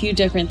on a few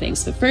different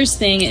things. The first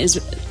thing is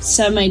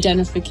some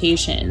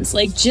identifications.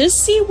 Like,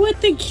 just see what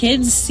the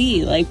kids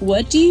see. Like,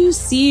 what do you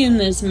see in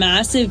this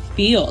massive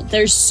field?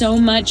 There's so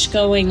much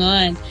going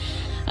on.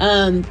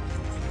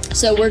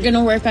 So we're going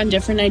to work on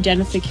different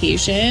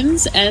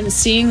identifications and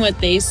seeing what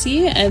they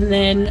see, and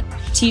then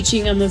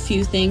teaching them a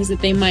few things that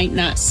they might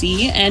not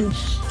see, and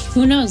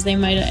who knows, they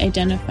might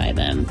identify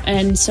them.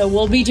 And so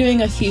we'll be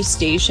doing a few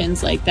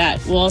stations like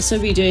that. We'll also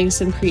be doing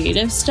some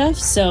creative stuff,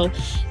 so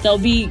they'll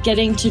be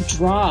getting to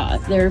draw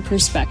their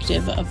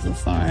perspective of the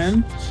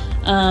farm.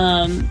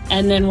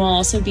 And then we'll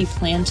also be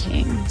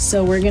planting.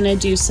 So we're going to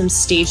do some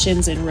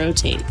stations and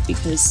rotate,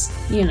 because,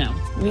 you know,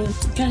 we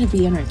got to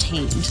be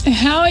entertained.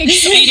 How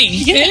exciting.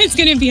 Yeah. It's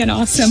going to be an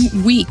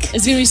awesome week.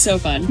 It's going to be so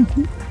fun.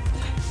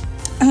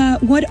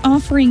 What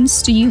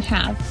offerings do you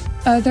have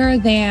other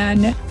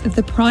than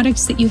the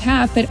products that you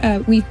have?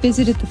 But we've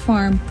visited the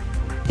farm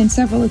in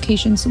several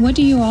locations. What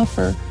do you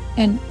offer,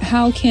 and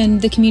how can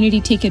the community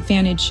take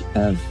advantage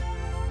of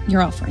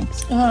your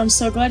offerings? Oh, I'm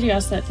so glad you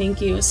asked that. Thank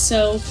you.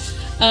 So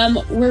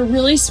we're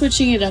really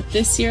switching it up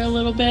this year a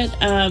little bit.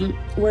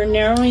 We're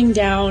narrowing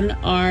down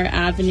our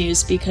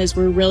avenues because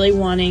we're really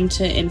wanting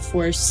to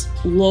enforce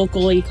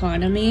local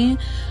economy.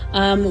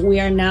 We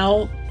are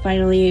now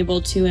finally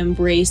able to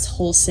embrace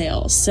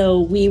wholesale.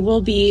 So we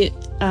will be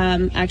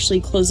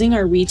actually closing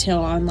our retail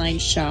online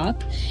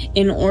shop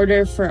in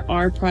order for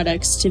our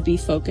products to be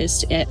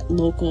focused at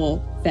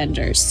local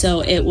vendors. So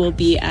it will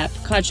be at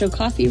Picacho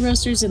Coffee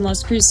Roasters in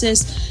Las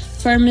Cruces,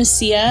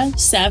 Farmacia,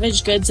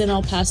 Savage Goods in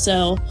El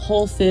Paso,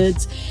 Whole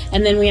Foods,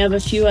 and then we have a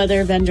few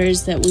other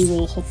vendors that we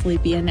will hopefully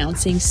be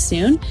announcing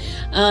soon.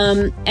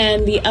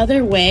 And the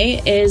other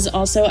way is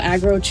also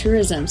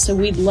agro-tourism. So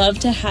we'd love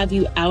to have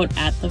you out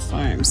at the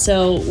farm.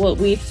 So what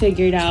we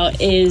figured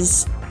out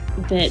is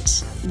that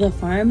the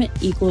farm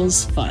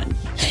equals fun.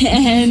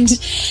 and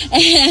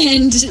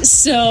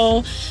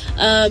so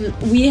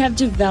we have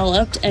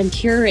developed and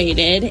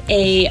curated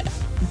a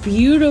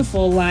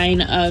beautiful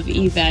line of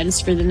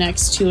events for the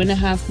next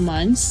 2.5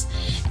 months,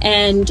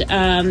 and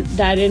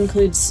that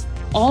includes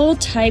all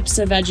types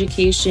of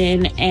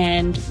education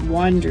and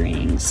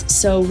wanderings.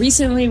 So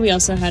recently we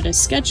also had a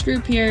sketch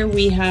group here.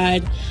 We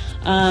had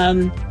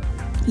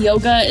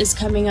yoga is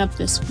coming up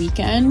this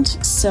weekend,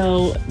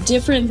 so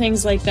different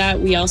things like that.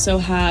 We also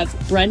have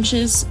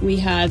brunches. We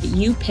have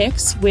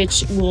U-Picks,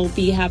 which will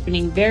be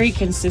happening very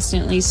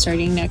consistently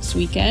starting next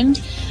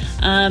weekend.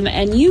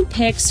 And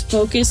U-Picks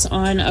focus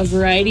on a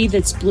variety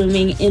that's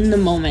blooming in the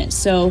moment.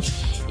 So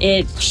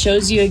it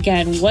shows you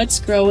again what's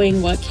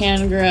growing, what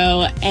can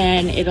grow,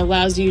 and it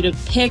allows you to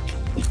pick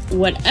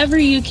whatever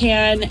you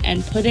can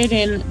and put it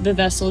in the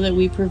vessel that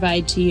we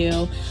provide to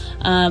you,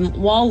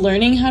 while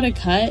learning how to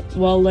cut,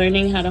 while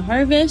learning how to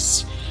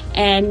harvest,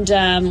 and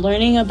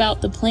learning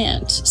about the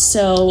plant.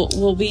 So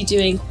we'll be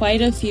doing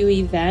quite a few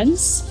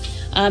events.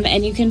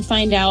 And you can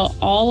find out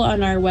all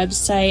on our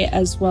website,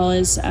 as well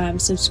as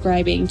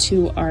subscribing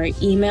to our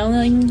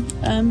emailing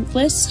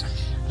list.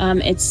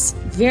 It's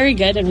very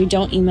good, and we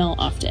don't email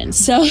often.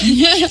 So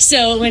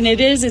when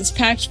it is, it's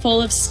packed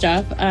full of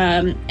stuff.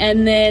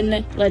 And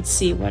then let's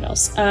see what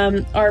else.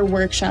 Our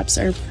workshops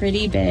are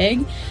pretty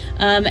big.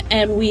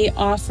 And we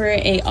offer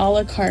a a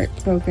la carte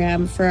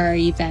program for our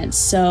events.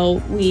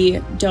 So we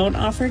don't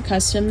offer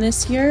custom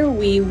this year.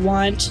 We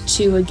want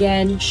to,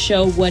 again,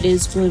 show what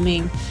is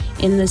blooming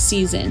in the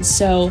season.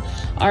 So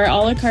our a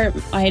la carte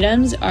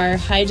items are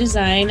high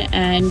design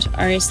and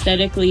are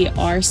aesthetically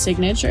our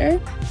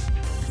signature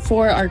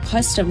for our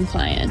custom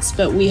clients,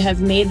 but we have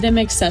made them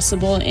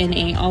accessible in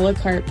a la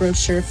carte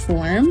brochure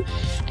form,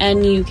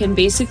 and you can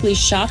basically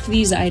shop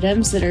these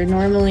items that are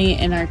normally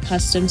in our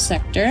custom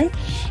sector,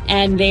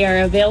 and they are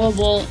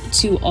available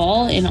to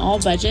all in all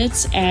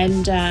budgets,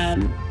 and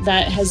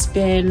that has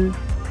been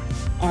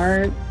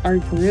our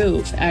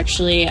groove,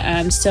 actually.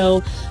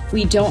 So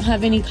we don't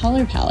have any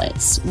color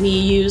palettes. We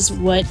use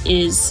what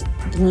is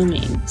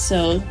blooming,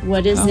 so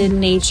what is in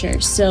nature.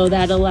 So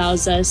that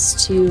allows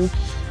us to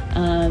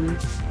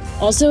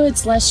also,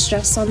 it's less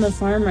stress on the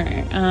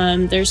farmer.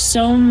 There's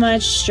so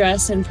much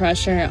stress and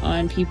pressure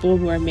on people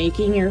who are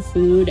making your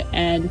food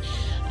and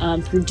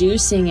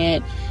producing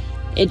it.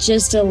 It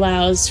just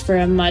allows for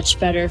a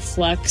much better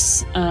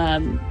flux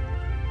of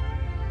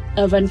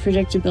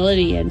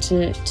unpredictability, and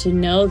to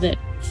know that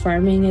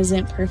farming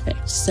isn't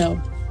perfect. So,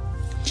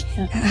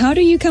 yeah. How do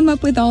you come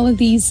up with all of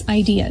these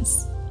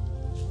ideas?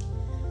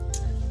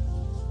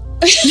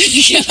 God,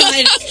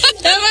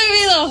 that might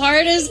be the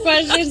hardest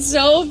question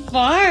so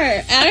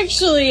far,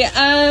 actually.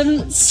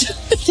 So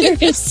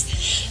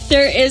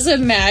there is a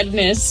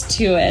madness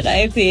to it,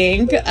 I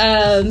think.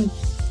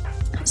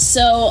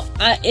 So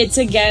it's,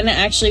 again,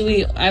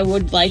 actually, I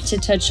would like to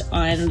touch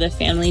on the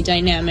family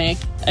dynamic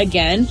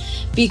again,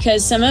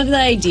 because some of the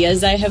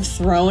ideas I have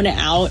thrown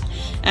out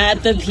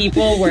at the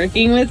people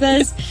working with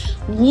us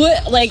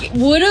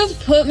would have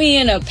put me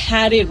in a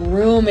padded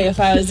room if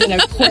I was in a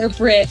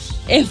corporate,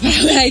 if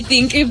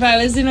I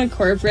was in a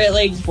corporate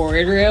like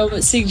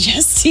boardroom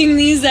suggesting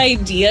these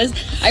ideas,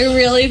 I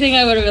really think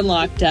I would have been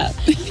locked up.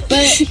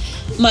 But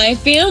my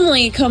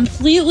family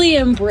completely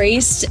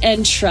embraced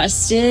and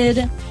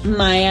trusted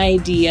my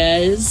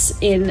ideas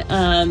in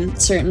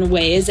certain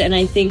ways, and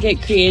I think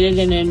it created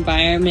an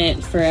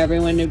environment for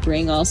everyone to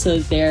bring also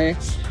their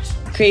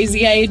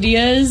crazy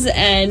ideas.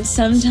 And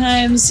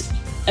sometimes,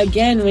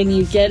 again, when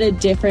you get a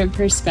different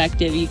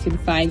perspective, you can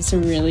find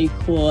some really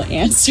cool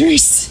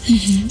answers.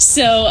 Mm-hmm.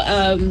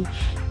 So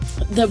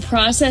the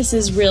process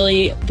is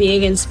really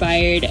being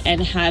inspired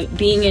and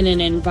being in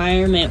an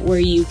environment where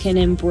you can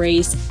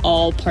embrace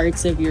all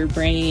parts of your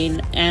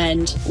brain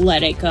and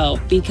let it go.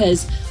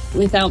 Because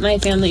without my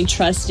family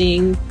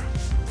trusting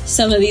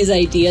some of these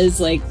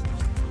ideas, like,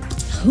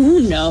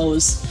 who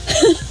knows?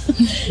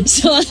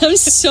 So I'm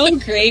so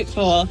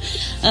grateful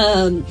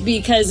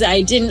because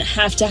I didn't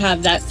have to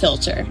have that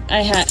filter.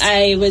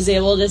 I was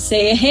able to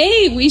say,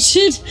 hey, we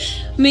should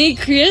make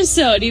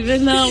creosote,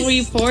 even though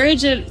we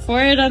forage it for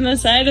it on the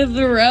side of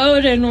the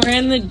road and we're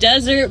in the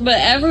desert, but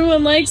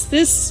everyone likes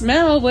this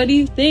smell. What do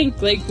you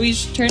think? Like, we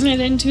should turn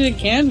it into a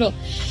candle.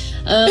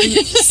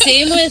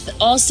 Same with,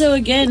 also,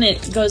 again,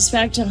 it goes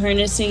back to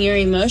harnessing your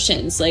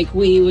emotions. Like,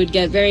 we would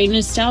get very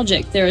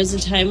nostalgic. There was a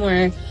time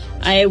where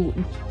I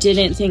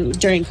didn't think,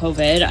 during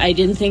COVID, I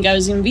didn't think I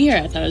was going to be here.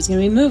 I thought I was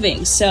going to be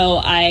moving. So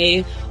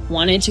I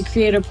wanted to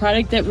create a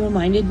product that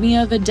reminded me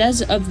of the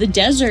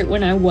desert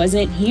when I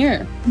wasn't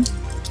here.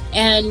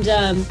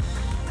 And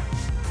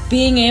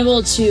being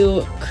able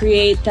to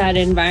create that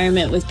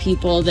environment with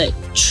people that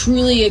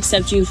truly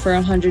accept you for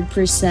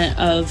 100%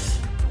 of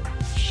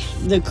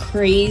the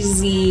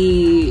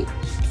crazy,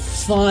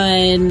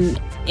 fun,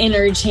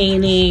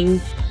 entertaining,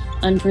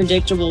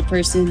 unpredictable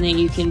person that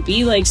you can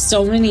be, like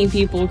so many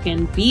people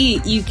can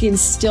be, you can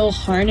still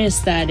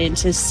harness that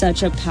into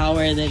such a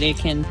power that it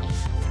can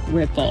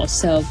ripple.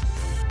 So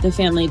the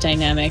family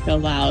dynamic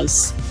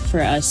allows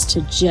for us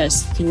to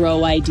just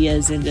throw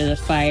ideas into the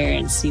fire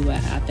and see what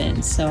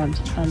happens. So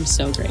I'm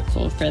so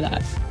grateful for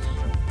that.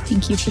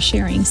 Thank you for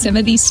sharing. Some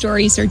of these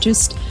stories are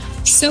just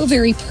so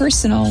very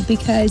personal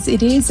because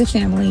it is a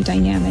family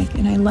dynamic,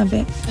 and I love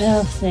it.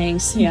 Oh,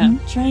 thanks. Yeah,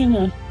 trying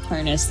to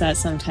harness that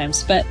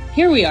sometimes, but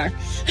here we are.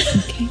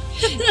 Okay.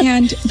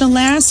 And the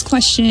last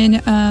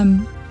question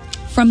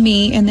from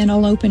me, and then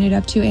I'll open it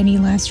up to any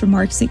last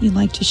remarks that you'd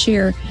like to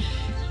share.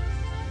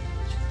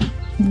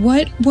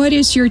 What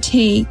is your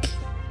take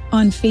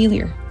on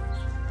failure?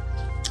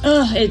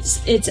 Oh,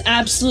 it's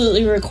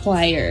absolutely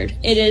required.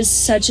 It is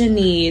such a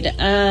need.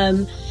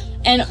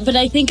 But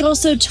I think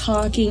also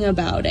talking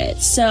about it.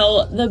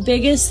 So the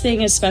biggest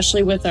thing,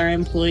 especially with our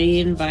employee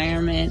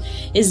environment,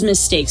 is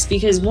mistakes.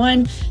 Because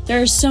one,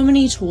 there are so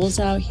many tools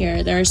out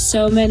here. There are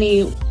so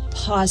many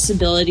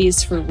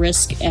possibilities for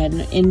risk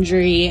and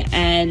injury.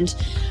 And,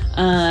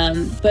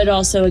 but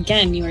also,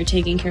 again, you are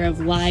taking care of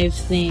live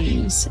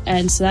things.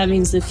 And so that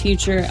means the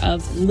future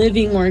of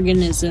living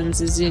organisms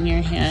is in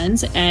your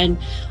hands. And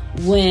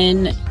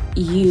when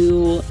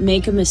you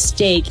make a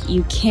mistake,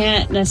 you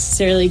can't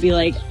necessarily be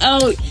like,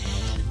 oh,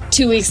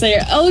 2 weeks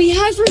later, oh yeah,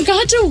 I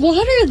forgot to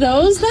water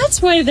those.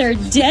 That's why they're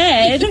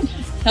dead.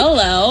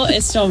 Hello.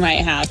 It still might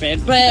happen.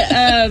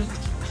 But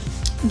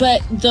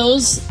But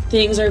those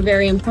things are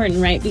very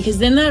important, right? Because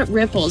then that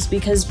ripples.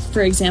 Because,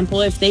 for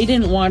example, if they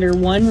didn't water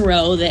one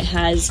row that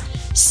has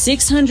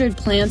 600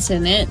 plants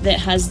in it, that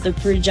has the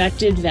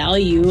projected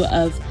value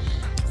of,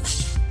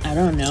 I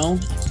don't know,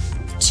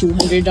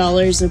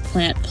 $200 a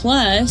plant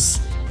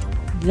plus,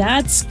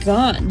 that's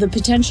gone. The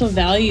potential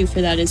value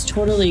for that is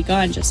totally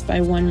gone just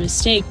by one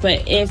mistake.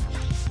 But if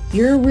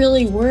you're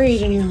really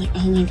worried and you're like,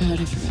 oh my God,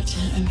 I forgot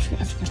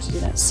to do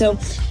that. So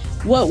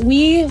what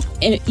we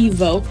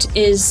evoked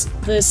is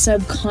the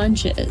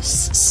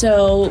subconscious.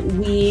 So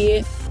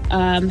we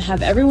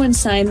have everyone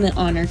sign the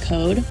honor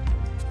code,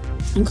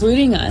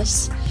 including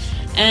us,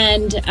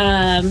 and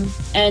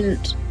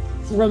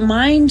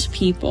remind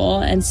people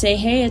and say,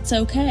 hey, it's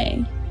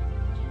okay.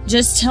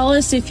 Just tell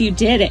us if you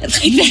did it.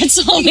 Like,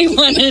 that's all we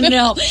want to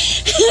know.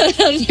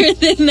 Other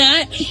than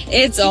that,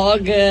 it's all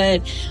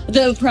good.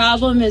 The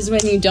problem is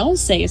when you don't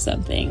say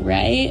something,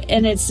 right?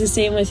 And it's the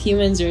same with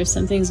humans, or if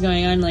something's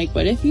going on. Like,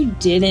 what if you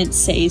didn't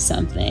say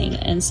something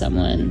and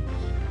someone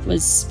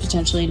was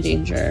potentially in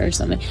danger or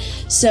something?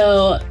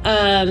 So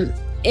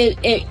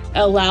it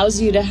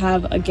allows you to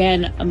have,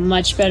 again, a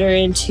much better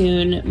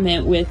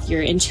attunement with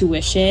your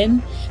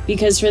intuition,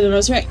 because for the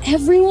most part,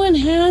 everyone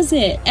has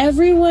it.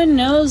 Everyone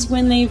knows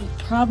when they've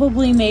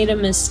probably made a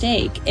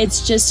mistake.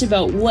 It's just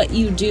about what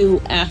you do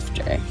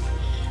after.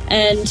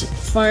 And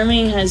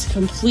farming has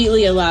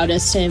completely allowed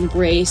us to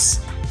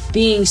embrace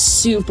being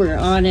super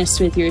honest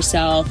with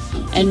yourself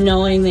and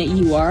knowing that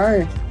you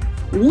are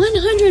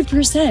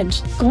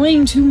 100%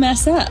 going to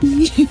mess up.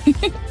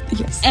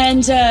 Yes.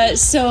 And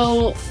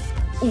so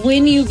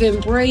when you've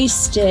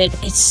embraced it,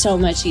 it's so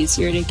much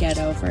easier to get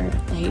over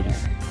later.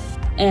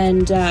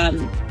 And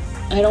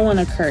I don't want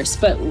to curse,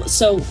 but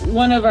so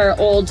one of our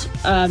old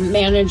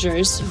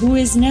managers, who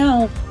is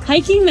now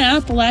hiking the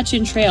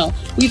Appalachian Trail,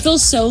 we feel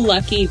so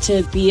lucky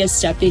to be a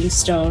stepping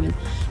stone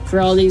for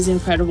all these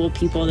incredible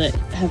people that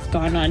have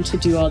gone on to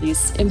do all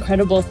these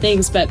incredible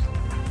things. But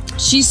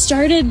she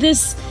started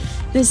this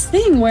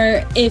thing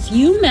where if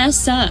you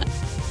mess up,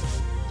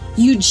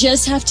 you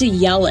just have to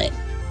yell it.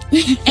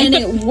 And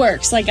it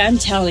works. Like, I'm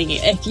telling you,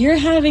 if you're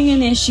having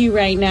an issue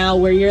right now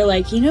where you're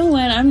like, you know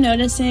what, I'm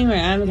noticing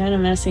where I'm kind of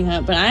messing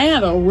up, but I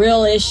have a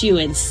real issue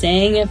in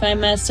saying if I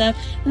messed up.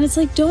 And it's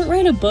like, don't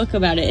write a book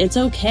about it. It's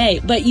okay.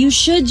 But you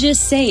should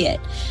just say it.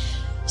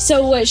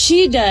 So what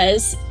she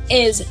does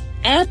is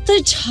at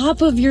the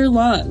top of your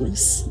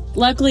lungs.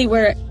 Luckily,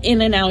 we're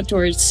in an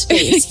outdoor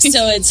space,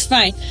 so it's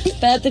fine.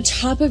 But at the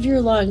top of your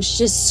lungs,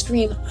 just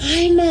scream,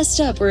 I messed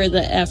up, or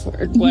the F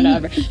word,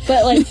 whatever.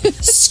 But like,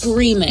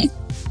 scream it.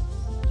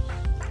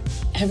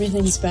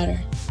 Everything's better.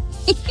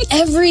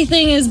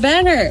 Everything is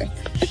better.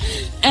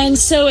 And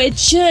so it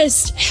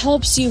just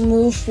helps you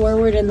move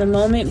forward in the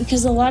moment,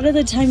 because a lot of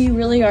the time you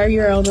really are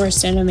your own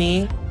worst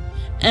enemy.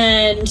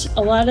 And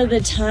a lot of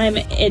the time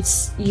a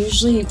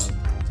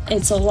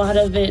lot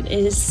of it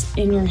is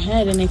in your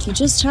head. And if you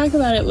just talk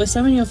about it with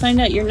someone, you'll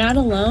find out you're not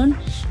alone,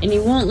 and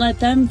you won't let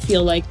them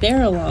feel like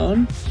they're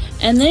alone.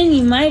 And then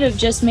you might have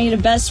just made a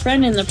best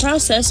friend in the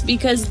process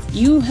because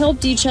you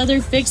helped each other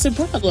fix a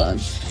problem.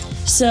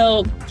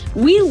 So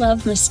we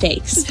love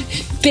mistakes,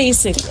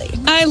 basically.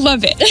 I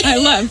love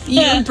it.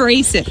 You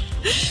embrace it.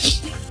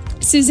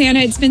 Susanna,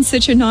 it's been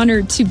such an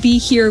honor to be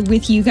here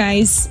with you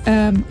guys.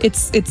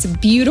 It's a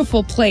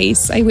beautiful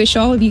place. I wish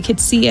all of you could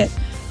see it.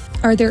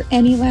 Are there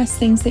any last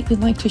things that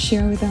you'd like to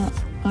share with our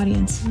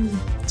audience?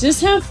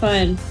 Just have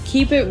fun.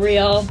 Keep it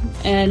real.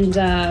 And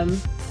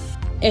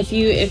if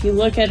you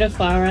look at a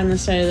flower on the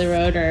side of the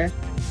road or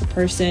a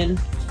person,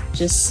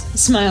 just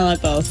smile at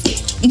both.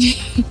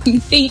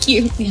 Thank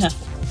you. Yeah.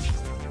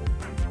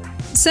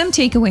 Some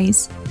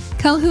takeaways.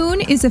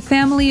 Calhoun is a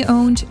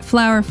family-owned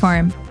flower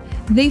farm.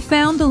 They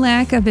found the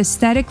lack of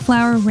aesthetic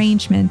flower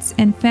arrangements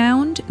and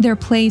found their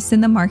place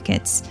in the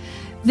markets.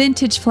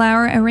 Vintage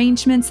flower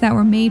arrangements that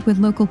were made with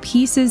local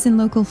pieces and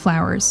local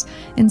flowers,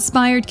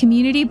 inspired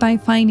community by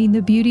finding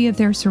the beauty of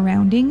their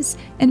surroundings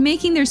and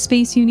making their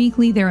space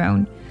uniquely their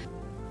own.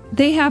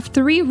 They have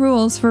 3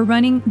 rules for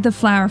running the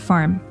flower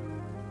farm: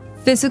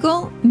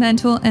 physical,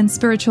 mental, and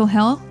spiritual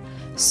health,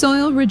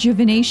 soil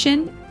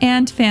rejuvenation,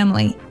 and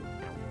family.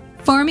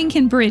 Farming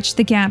can bridge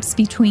the gaps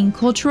between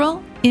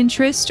cultural,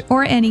 interest,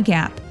 or any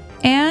gap,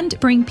 and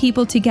bring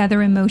people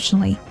together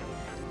emotionally.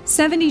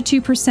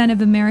 72%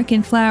 of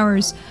American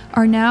flowers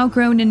are now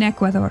grown in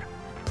Ecuador.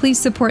 Please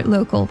support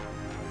local.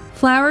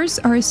 Flowers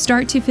are a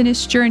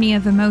start-to-finish journey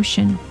of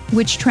emotion,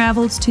 which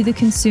travels to the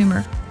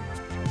consumer.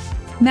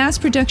 Mass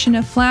production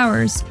of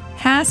flowers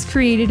has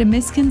created a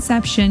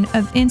misconception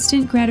of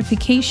instant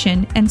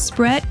gratification and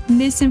spread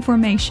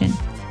misinformation.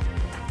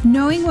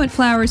 Knowing what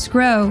flowers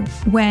grow,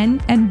 when,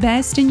 and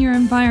best in your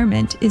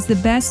environment is the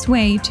best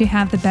way to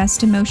have the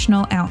best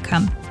emotional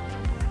outcome.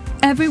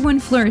 Everyone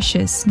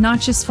flourishes,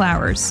 not just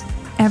flowers.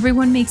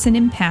 Everyone makes an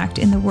impact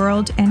in the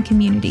world and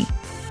community.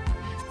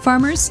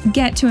 Farmers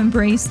get to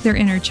embrace their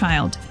inner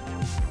child.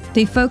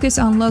 They focus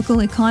on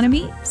local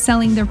economy,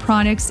 selling their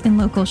products in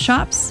local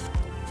shops.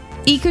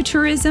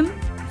 Ecotourism,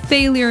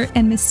 failure,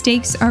 and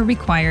mistakes are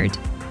required.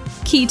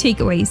 Key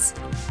takeaways.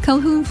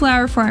 Calhoun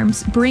Flower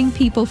Farms bring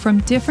people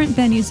from different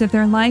venues of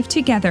their life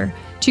together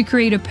to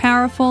create a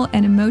powerful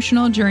and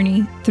emotional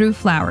journey through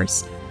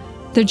flowers.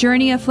 The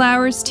journey of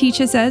flowers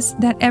teaches us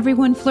that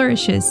everyone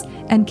flourishes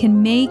and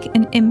can make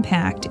an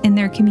impact in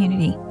their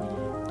community.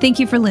 Thank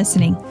you for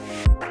listening.